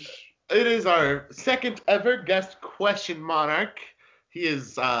 It is our second ever guest question monarch. He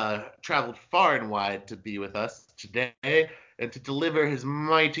has traveled far and wide to be with us today and to deliver his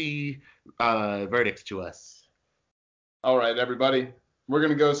mighty verdicts to us. All right, everybody. We're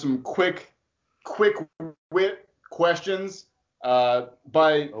going to go some quick wit questions. From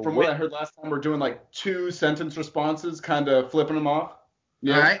what I heard last time, we're doing like 2 sentence responses, kind of flipping them off.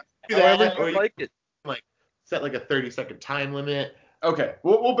 Yeah. All right. However you like it. Like set like a 30-second time limit. Okay.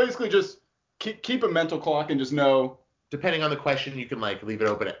 We'll basically just keep a mental clock and just know. Depending on the question, you can like leave it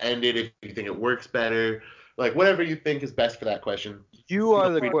open-ended if you think it works better. Like whatever you think is best for that question. You are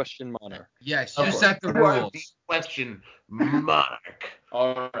the question monarch. Yes, Of you course. set the You are the rules. question monarch.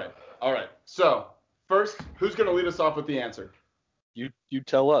 All right. So first, who's going to lead us off with the answer? You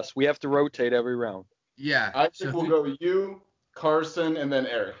tell us. We have to rotate every round. Yeah. I so think we'll go you, Carson, and then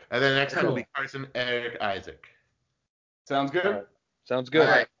Eric. And then next time will Cool. be Carson, Eric, Isaac. Sounds good? All right. Sounds good.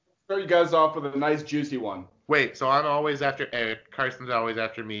 All right. Start you guys off with a nice juicy one. Wait, so I'm always after Eric, Carson's always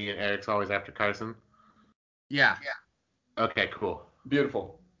after me, and Eric's always after Carson? Yeah. Okay, cool.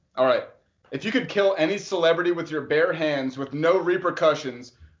 Beautiful. All right. If you could kill any celebrity with your bare hands with no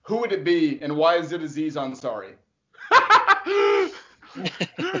repercussions, who would it be, and why is it Aziz Ansari?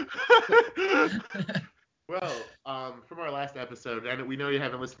 Well, from our last episode, and we know you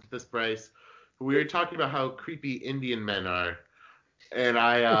haven't listened to this, Bryce, but we were talking about how creepy Indian men are. And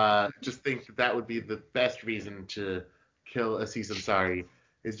I just think that would be the best reason to kill Aziz Ansari,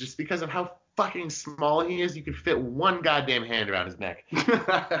 is just because of how fucking small he is. You could fit one goddamn hand around his neck.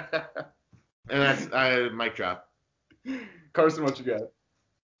 And that's mic drop. Carson, what you got?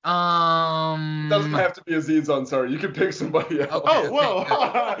 Doesn't have to be Aziz Ansari. You can pick somebody else. Okay. Oh, whoa.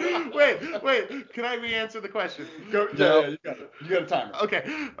 Wait. Can I re-answer the question? Go, yeah, you got it. You got a timer.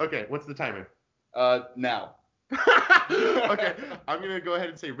 Okay. What's the timer? Now. Okay, I'm going to go ahead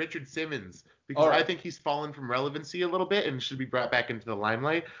and say Richard Simmons, because All right. I think he's fallen from relevancy a little bit and should be brought back into the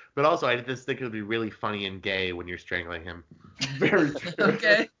limelight. But also, I just think it would be really funny and gay when you're strangling him. Very true.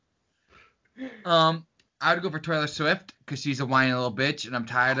 Okay. I would go for Taylor Swift because she's a whiny little bitch, and I'm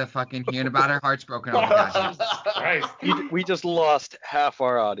tired of fucking hearing about her heart's broken all the goddamn Christ. We just lost half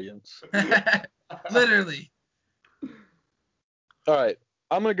our audience. time. Literally. All right.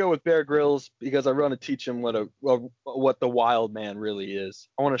 I'm gonna go with Bear Grylls because I want to teach him what the wild man really is.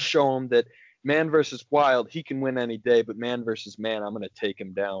 I want to show him that man versus wild, he can win any day, but man versus man, I'm gonna take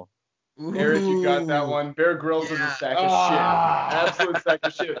him down. Eric, you got that Ooh. one. Bear Grylls is a Yeah. sack of shit. Absolute sack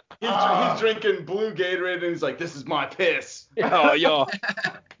of shit. He's drinking blue Gatorade and he's like, this is my piss. Oh, yo.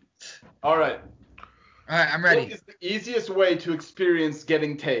 All right. All right, I'm What ready. is the easiest way to experience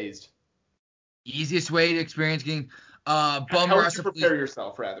getting tased? Easiest way to experience getting bum How would rush. you prepare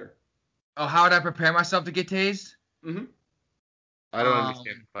yourself, rather? Oh, how would I prepare myself to get tased? Mm-hmm. I don't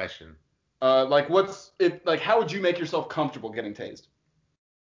understand the question. How would you make yourself comfortable getting tased?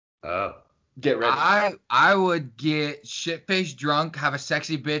 Oh. Get ready. I would get shit-faced drunk, have a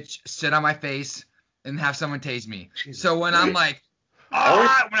sexy bitch sit on my face, and have someone tase me. Jesus So when I'm like, when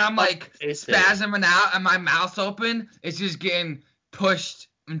I'm like spasming out and my mouth's open, it's just getting pushed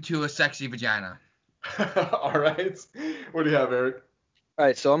into a sexy vagina. All right. What do you have, Eric? All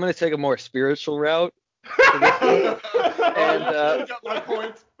right, so I'm gonna take a more spiritual route, And uh, you got my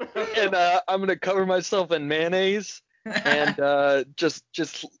point. and I'm gonna cover myself in mayonnaise and just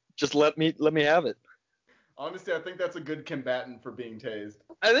let me have it. Honestly, I think that's a good combatant for being tased.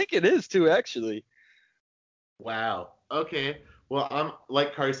 I think it is too, actually. Wow. Okay. Well, I'm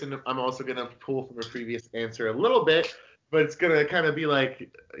like Carson. I'm also gonna pull from a previous answer a little bit, but it's gonna kind of be like,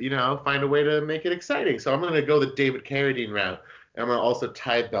 find a way to make it exciting. So I'm gonna go the David Carradine route. I'm gonna also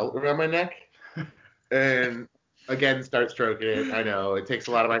tie a belt around my neck, and again start stroking it. I know it takes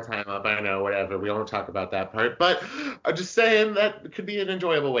a lot of my time up. I know, whatever. We won't talk about that part, but I'm just saying that could be an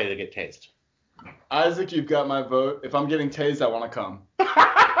enjoyable way to get tased. Isaac, you've got my vote. If I'm getting tased, I want to come.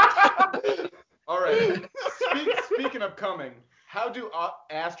 All right. Speaking of coming, how do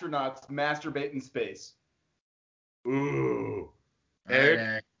astronauts masturbate in space? Ooh.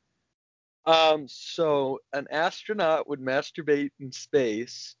 Eric. So an astronaut would masturbate in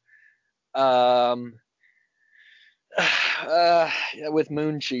space, with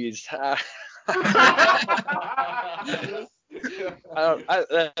moon cheese. That's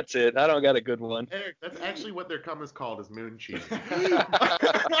it. I don't got a good one. Eric, that's actually what their cum is called, is moon cheese.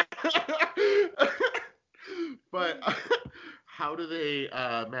 But how do they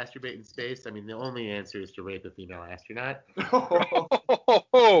masturbate in space? I mean, the only answer is to rape a female astronaut.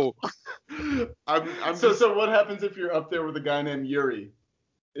 Oh, I'm So just, so what happens if you're up there with a guy named Yuri?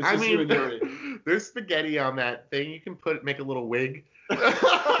 It's I just you mean, and Yuri. there's spaghetti on that thing. You can make a little wig. Put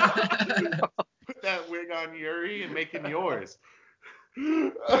that wig on Yuri and make him yours.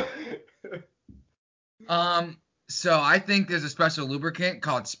 So I think there's a special lubricant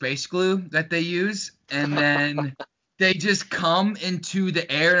called space glue that they use, and then they just come into the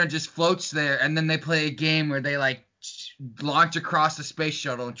air and it just floats there, and then they play a game where they like launch across the space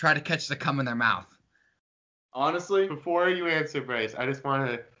shuttle and try to catch the cum in their mouth. Honestly, Before you answer, Bryce, I just want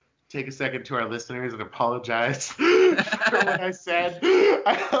to take a second to our listeners and apologize for what I said.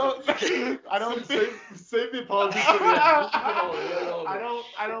 I don't think. save the apologies for the end.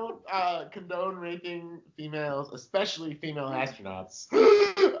 I don't condone raping females, especially female astronauts.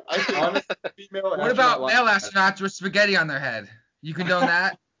 Honestly, female What about male astronauts with spaghetti on their head? You condone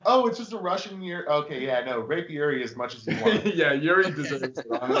that? Oh, it's just a Russian Yuri. Okay, yeah, no, rape Yuri as much as you want. Yeah, Yuri deserves it,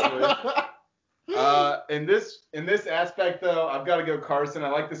 honestly. In this aspect though, I've got to go Carson. I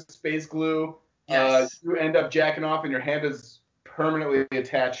like the space glue. Yes. You end up jacking off and your hand is permanently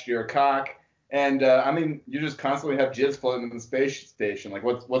attached to your cock. And I mean, you just constantly have jizz floating in the space station. Like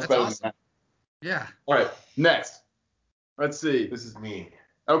what's That's better awesome. than that? Yeah. All right, next. Let's see. This is me.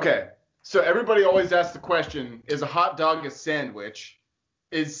 Okay. So everybody always asks the question, is a hot dog a sandwich?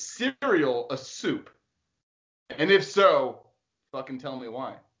 Is cereal a soup? And if so, fucking tell me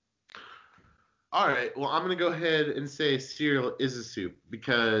why. All right, well, I'm going to go ahead and say cereal is a soup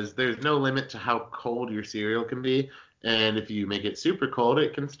because there's no limit to how cold your cereal can be. And if you make it super cold,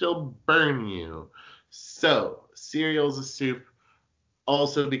 it can still burn you. So, cereal's a soup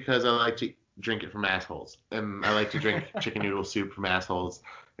also because I like to drink it from assholes. And I like to drink chicken noodle soup from assholes.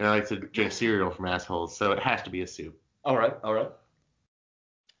 And I like to drink cereal from assholes. So, it has to be a soup. All right.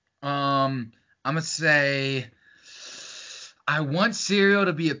 I'm gonna say I want cereal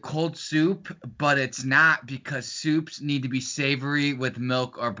to be a cold soup, but it's not because soups need to be savory with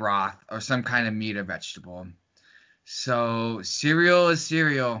milk or broth or some kind of meat or vegetable. So cereal is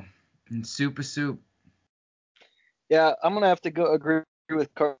cereal and soup is soup. yeah, I'm gonna have to go agree with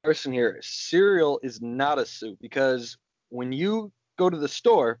Carson here. Cereal is not a soup because when you go to the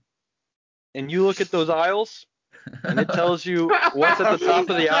store and you look at those aisles and it tells you what's at the top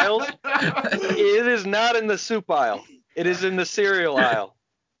of the aisles, it is not in the soup aisle. It is in the cereal aisle,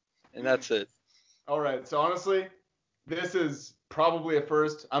 and that's it. All right. So honestly, this is probably a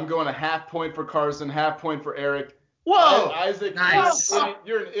first. I'm going a half point for Carson, half point for Eric. Whoa! Isaac, Nice.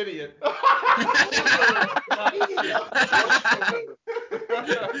 you're an idiot.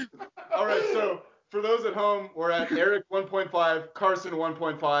 All right. So for those at home, we're at Eric 1.5, Carson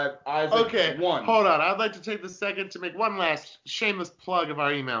 1.5, Isaac Okay, 1. hold on. I'd like to take this second to make one last shameless plug of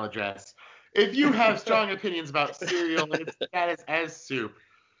our email address. If you have strong opinions about cereal and its status as soup,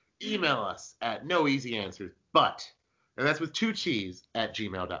 email us at noeasyanswersbut, and that's with 2 cheese at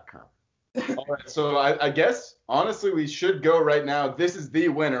gmail.com. All right, so I guess, honestly, we should go right now. This is the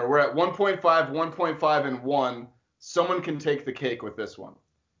winner. We're at 1.5, 1.5, and 1. Someone can take the cake with this one.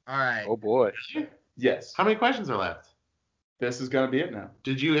 All right. Oh boy. Yes. How many questions are left? This is going to be it now.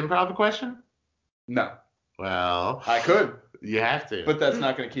 Did you improv a question? No. Well, I could, you have to. but that's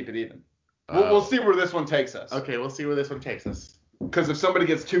not going to keep it even. We'll see where this one takes us. Okay, we'll see where this one takes us. Because if somebody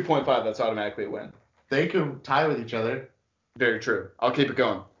gets 2.5, that's automatically a win. They can tie with each other. Very true. I'll keep it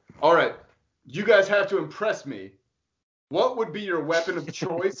going. All right. You guys have to impress me. What would be your weapon of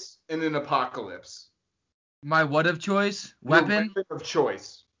choice in an apocalypse? My what of choice? Your Weapon? weapon of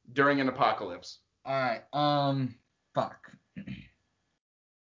choice during an apocalypse. All right. Fuck.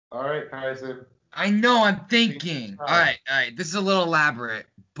 All right, Carson. I know I'm thinking. All right. This is a little elaborate,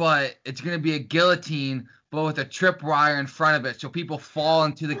 but it's gonna be a guillotine, but with a tripwire in front of it, so people fall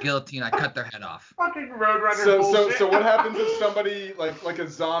into the guillotine. I cut their head off. Fucking Roadrunner So bullshit. what happens if somebody like a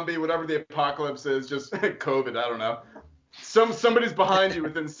zombie, whatever the apocalypse is, just COVID, I don't know. Somebody's behind you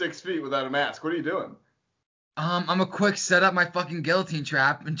within 6 feet without a mask. What are you doing? I'm a quick set up my fucking guillotine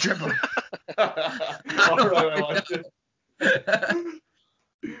trap and trip them. All right, I like it.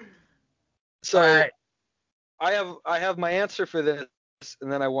 So All right. I have my answer for this,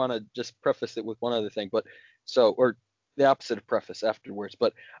 and then I want to just preface it with one other thing, or the opposite of preface afterwards.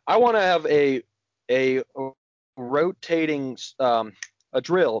 But I want to have a rotating a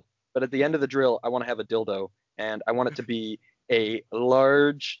drill, but at the end of the drill, I want to have a dildo, and I want it to be the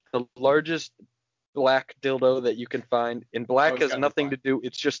largest black dildo that you can find. And black it's has gotta be nothing to black. do.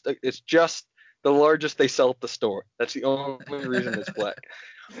 It's just the largest they sell at the store. That's the only reason it's black.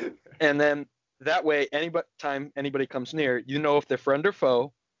 And then that way, time anybody comes near, you know if they're friend or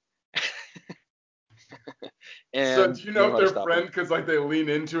foe. And So do you know if how to they're stop friend because like they lean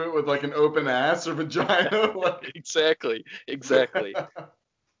into it with like an open ass or vagina? them. Like... Exactly.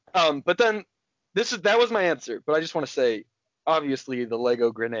 But then that was my answer. But I just want to say, obviously, the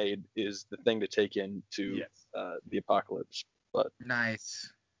Lego grenade is the thing to take into Yes. the apocalypse. But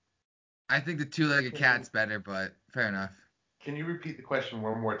Nice. I think the two-legged cat's better, but fair enough. Can you repeat the question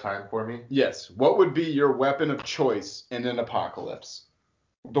one more time for me? Yes. What would be your weapon of choice in an apocalypse?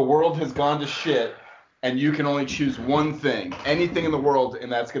 The world has gone to shit, and you can only choose one thing, anything in the world,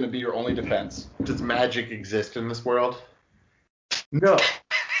 and that's going to be your only defense. Does magic exist in this world? No.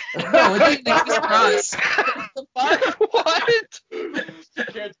 No, it doesn't exist for us. what? You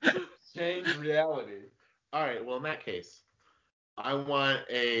can't change reality. All right, well, in that case, I want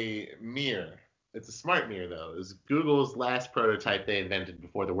a mirror. It's a smart mirror, though. It was Google's last prototype they invented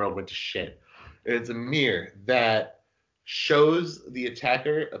before the world went to shit. It's a mirror that shows the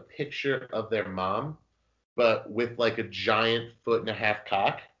attacker a picture of their mom, but with like a giant 1.5 foot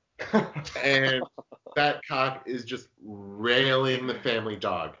cock. And that cock is just railing the family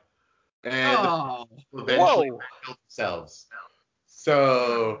dog. And Oh. eventually Whoa. kill themselves.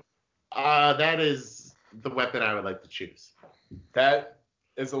 So that is the weapon I would like to choose. That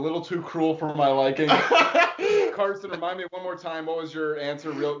is a little too cruel for my liking. Carson, remind me one more time. What was your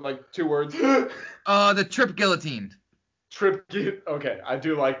answer? Real, like 2 words. The trip guillotined. Okay, I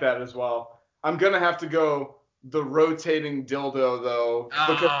do like that as well. I'm gonna have to go the rotating dildo though,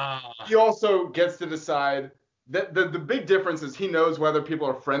 because he also gets to decide. That the big difference is he knows whether people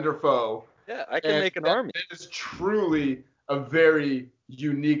are friend or foe. Yeah, I can make an army. It is truly a very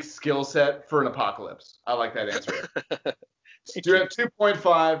unique skill set for an apocalypse. I like that answer. So you're at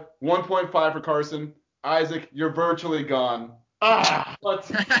 2.5, 1.5 for Carson. Isaac, you're virtually gone.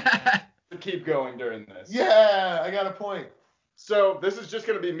 Let's keep going during this. Yeah, I got a point. So this is just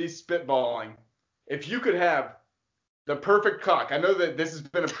going to be me spitballing. If you could have the perfect cock, I know that this has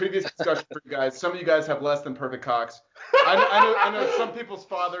been a previous discussion for you guys. Some of you guys have less than perfect cocks. I know some people's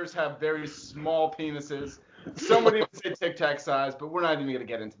fathers have very small penises. Some would even say Tic Tac size, but we're not even going to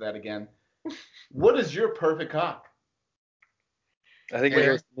get into that again. What is your perfect cock? I think it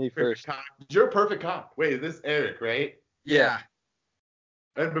goes to me first. Your perfect cock. Wait, is this Eric, right? Yeah.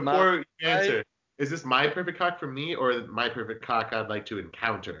 And before you answer, is this my perfect cock for me or my perfect cock I'd like to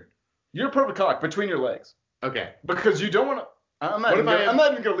encounter? Your perfect cock between your legs. Okay. Because you don't want to. I'm not even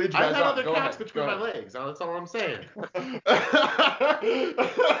going to lead you guys I've had on. other Go cocks ahead. between my legs. That's all I'm saying.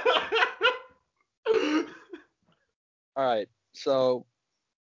 All right. So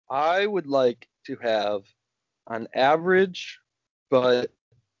I would like to have an average but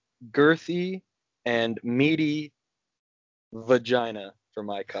girthy and meaty vagina for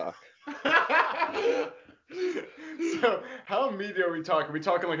my cock. So how meaty are we talking? Are we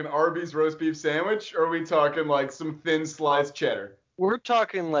talking like an Arby's roast beef sandwich, or are we talking like some thin sliced cheddar? We're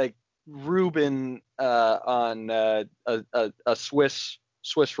talking like Reuben on a Swiss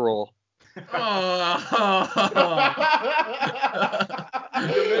roll. Oh.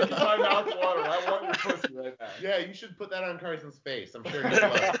 You're making my mouth water. I want your pussy right now. Yeah, you should put that on Carson's face. I'm sure he'd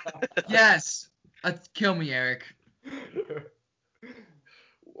love it. Yes. Kill me, Eric.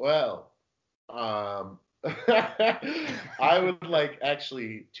 Well, I would like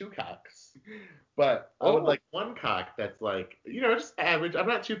actually 2 cocks, but I would like 1 cock that's like, just average. I'm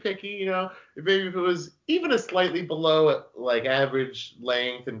not too picky, maybe if it was even a slightly below like average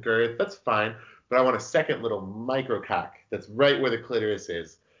length and girth, that's fine. But I want a second little micro cock that's right where the clitoris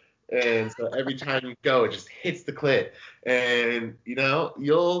is. And so every time you go, it just hits the clit, and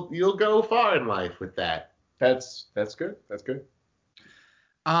you'll go far in life with that. That's good. That's good.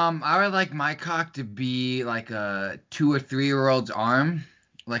 I would like my cock to be like a 2 or 3-year-old's arm,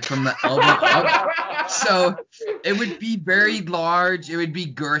 like from the elbow up. So it would be very large. It would be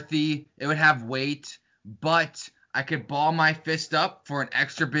girthy. It would have weight, but I could ball my fist up for an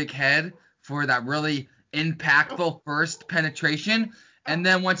extra big head for that really impactful first penetration. And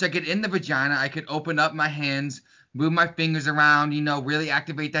then once I get in the vagina, I could open up my hands, move my fingers around, really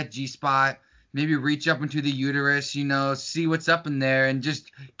activate that G-spot. Maybe reach up into the uterus, see what's up in there, and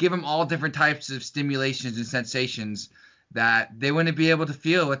just give them all different types of stimulations and sensations that they wouldn't be able to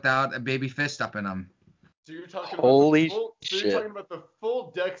feel without a baby fist up in them. So you're talking Holy about shit. So you're talking about the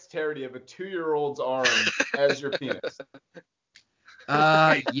full dexterity of a 2-year-old's arm as your penis.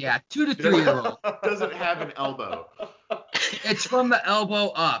 Yeah, 2 to 3-year-old. Doesn't have an elbow. It's from the elbow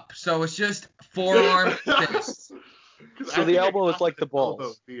up, so it's just forearm fist. So the elbow is like the balls. Elbow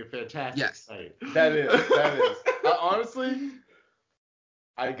would be a fantastic Yes. sight. That is. Honestly,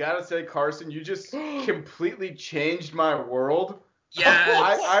 I gotta say, Carson, you just completely changed my world.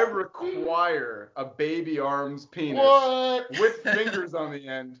 Yes. I require a baby arms penis What? with fingers on the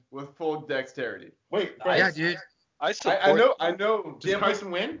end with full dexterity. Wait, Yeah, Bryce, dude. I support. I know. does Carson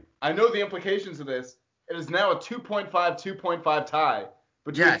win? I know the implications of this. It is now a 2.5 tie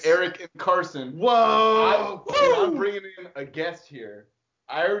between Yes. Eric and Carson. Whoa! I'm bringing in a guest here.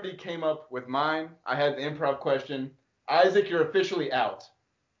 I already came up with mine. I had the improv question. Isaac, you're officially out.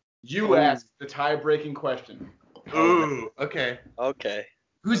 You asked the tie-breaking question. Ooh, okay. Okay.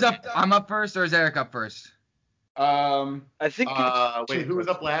 Who's up? I'm up first, or is Eric up first? I think. Wait, who was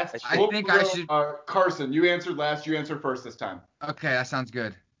up last? I think I should. Carson, you answered last. You answered first this time. Okay, that sounds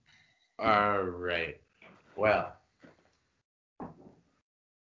good. All right. Well,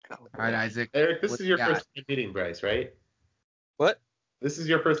 All right, Isaac. Eric, this is your Yeah. first time meeting Bryce, right? What? This is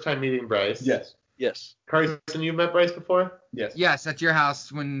your first time meeting Bryce. Yes. Yes. Carson, you've met Bryce before? Yes. Yes, at your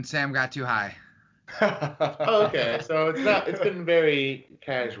house when Sam got too high. Oh, okay. So it's been very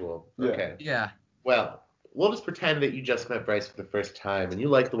casual. Yeah. Okay. Yeah. Well, we'll just pretend that you just met Bryce for the first time and you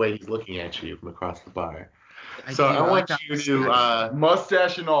like the way he's looking at you from across the bar. So I want you to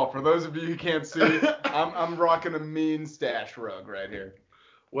mustache and all. For those of you who can't see, I'm rocking a mean stash rug right here.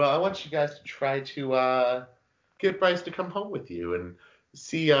 well, I want you guys to try to get Bryce to come home with you and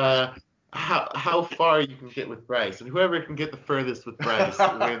see how far you can get with Bryce, and whoever can get the furthest with Bryce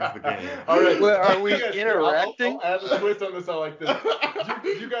wins the game. All right. Well, are we Yes, interacting? I'll add a twist on this. I like this.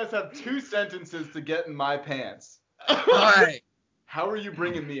 You guys have 2 sentences to get in my pants. All right. How are you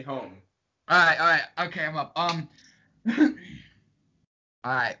bringing me home? All right. Okay, I'm up. All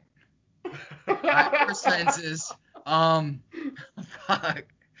right. First sentences. Fuck.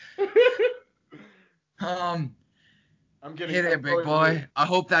 I'm getting. Hey there, big boy. I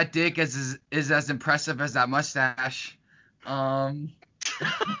hope that dick is as impressive as that mustache. Oh,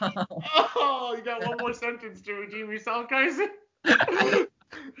 you got one more sentence to redeem yourself, Carson?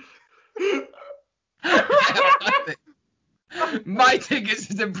 My dick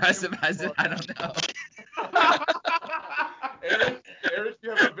is as impressive as it. I don't know. Eric, you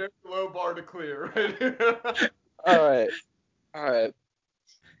have a very low bar to clear, right? All right.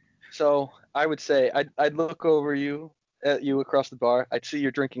 So I would say I'd look over at you across the bar. I'd see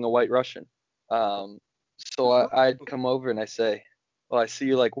you're drinking a White Russian. So I'd come over and I say, well, I see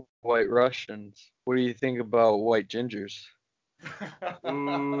you like White Russians. What do you think about white gingers?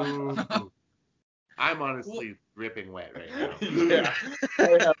 Ooh. I'm honestly dripping wet right now. Yeah.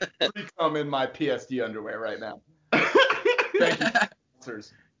 I have 3 cum in my PSD underwear right now. Thank you,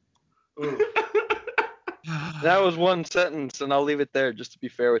 sponsors. Ooh. That was one sentence, and I'll leave it there just to be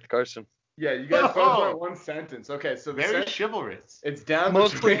fair with Carson. Yeah, you guys both went one sentence. Okay, so the Very chivalrous. it's down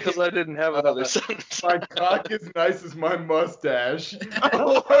Mostly between because I didn't have another sentence. my cock is nice as my mustache,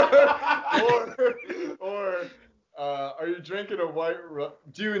 or are you drinking a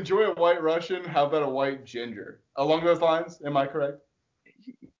do you enjoy a White Russian? How about a white ginger? Along those lines, am I correct?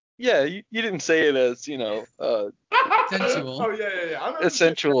 Yeah, you didn't say it as, Sensual. Oh yeah. I'm not as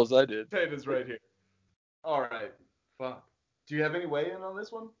sensual as I did. potatoes right here. All right. Fuck. Do you have any weigh in on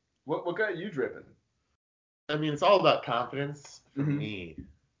this one? What got you dripping? I mean, it's all about confidence for me.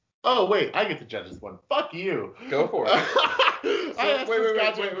 Oh, wait, I get to judge this one. Fuck you. Go for it. I asked this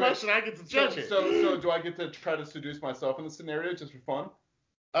goddamn question, I get to judge it. So do I get to try to seduce myself in the scenario just for fun?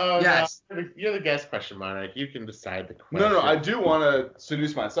 Oh, Yes. no, you're the guest question, Monarch. You can decide the question. No, I do want to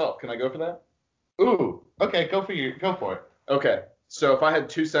seduce myself. Can I go for that? Ooh, okay, go for it. Okay. So if I had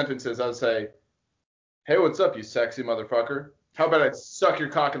 2 sentences, I would say, hey, what's up, you sexy motherfucker? How about I suck your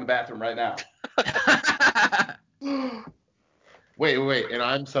cock in the bathroom right now? Wait, and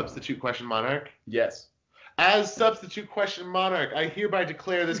I'm substitute question Monarch? Yes. As substitute question Monarch, I hereby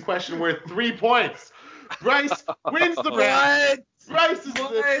declare this question worth 3 points. Bryce wins the round. Bryce is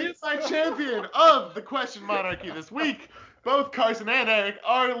the inside champion of the question monarchy this week. Both Carson and Eric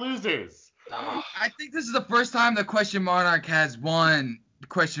are losers. I think this is the first time the Question Monarch has won the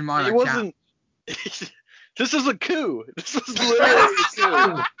Question Monarch. It wasn't. This is a coup. This is literally a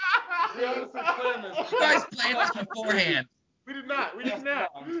coup. We honestly planned this. You guys planned this beforehand. We did not.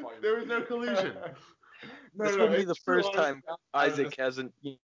 There was no collusion. This would be the first time Isaac hasn't,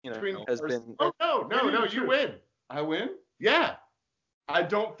 has been. Oh, no, you win. I win? Yeah. I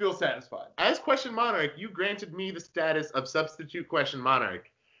don't feel satisfied. As question monarch, you granted me the status of substitute question monarch,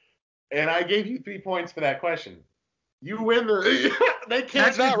 and I gave you 3 points for that question. You win the. They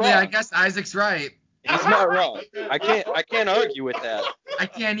can't. Technically, I guess Isaac's right. He's not wrong. I can't argue with that. I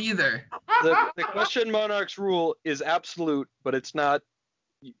can't either. The question monarch's rule is absolute, but it's not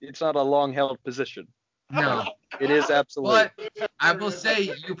a long held position. No. It is absolute. But I will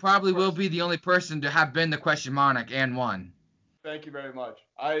say you probably will be the only person to have been the question monarch and won. Thank you very much.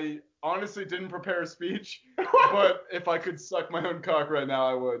 I honestly didn't prepare a speech, but if I could suck my own cock right now,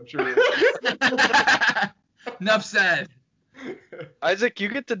 I would. Truly. Enough said. Isaac, you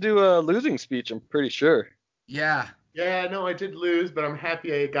get to do a losing speech, I'm pretty sure. Yeah. Yeah, no, I did lose, but I'm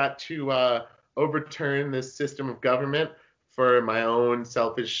happy I got to overturn this system of government for my own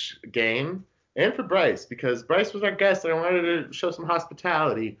selfish gain, and for Bryce, because Bryce was our guest and I wanted to show some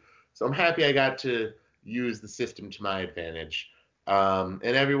hospitality. So I'm happy I got to use the system to my advantage. And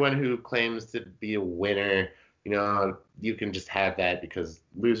everyone who claims to be a winner, you can just have that, because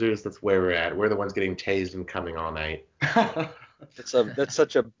losers, that's where we're at. We're the ones getting tased and coming all night. That's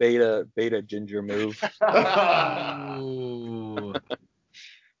such a beta ginger move. Ooh.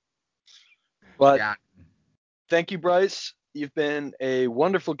 But Yeah. thank you, Bryce. You've been a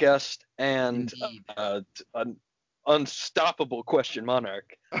wonderful guest and Indeed. an unstoppable question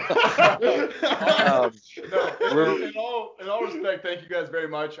monarch. No, in all respect, thank you guys very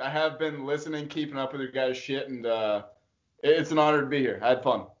much. I have been listening, keeping up with your guys' shit, and it's an honor to be here. I had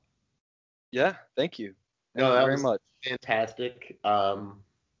fun. Yeah, thank you. No, Thank you that very was much. fantastic.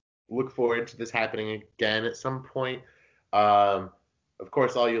 Look forward to this happening again at some point. Of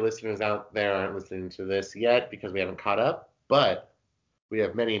course, all you listeners out there aren't listening to this yet because we haven't caught up, but we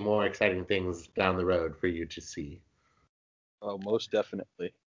have many more exciting things down the road for you to see. Oh, most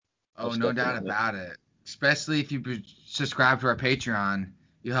definitely. Oh, Most no doubt definitely. about it. Especially if you subscribe to our Patreon,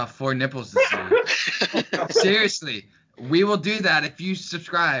 you'll have 4 nipples to see. Seriously, we will do that if you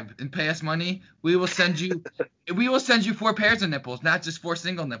subscribe and pay us money. We will send you 4 pairs of nipples, not just 4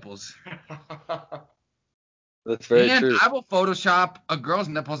 single nipples. That's very And true. I will Photoshop a girl's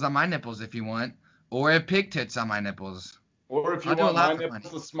nipples on my nipples if you want, or a pig tits on my nipples. Or if you I'll do a want lot my for nipples, money.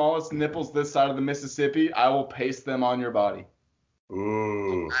 the smallest nipples this side of the Mississippi, I will paste them on your body.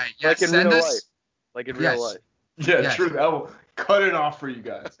 Ooh. All right, Like yes, in send real us. life. Like in Yes. real life. Yeah, Yes. truly, I will cut it off for you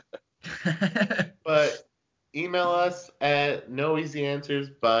guys. But email us at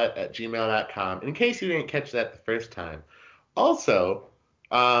noeasyanswersbut@gmail.com in case you didn't catch that the first time. Also,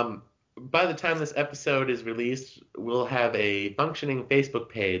 by the time this episode is released, we'll have a functioning Facebook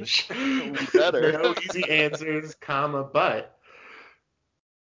page. Better. No Easy Answers, but.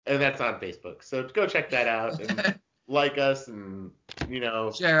 And that's on Facebook. So go check that out and like us and,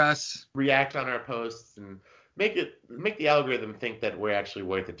 Share us. react on our posts and make the algorithm think that we're actually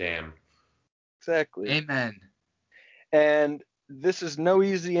worth a damn. Exactly. Amen. And this is No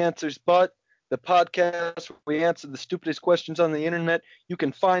Easy Answers But, the podcast where we answer the stupidest questions on the internet. You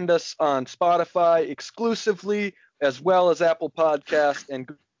can find us on Spotify exclusively, as well as Apple Podcast and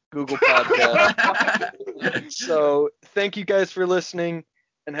Google Podcast. So thank you guys for listening,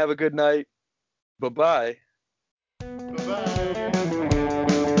 and have a good night. Bye-bye.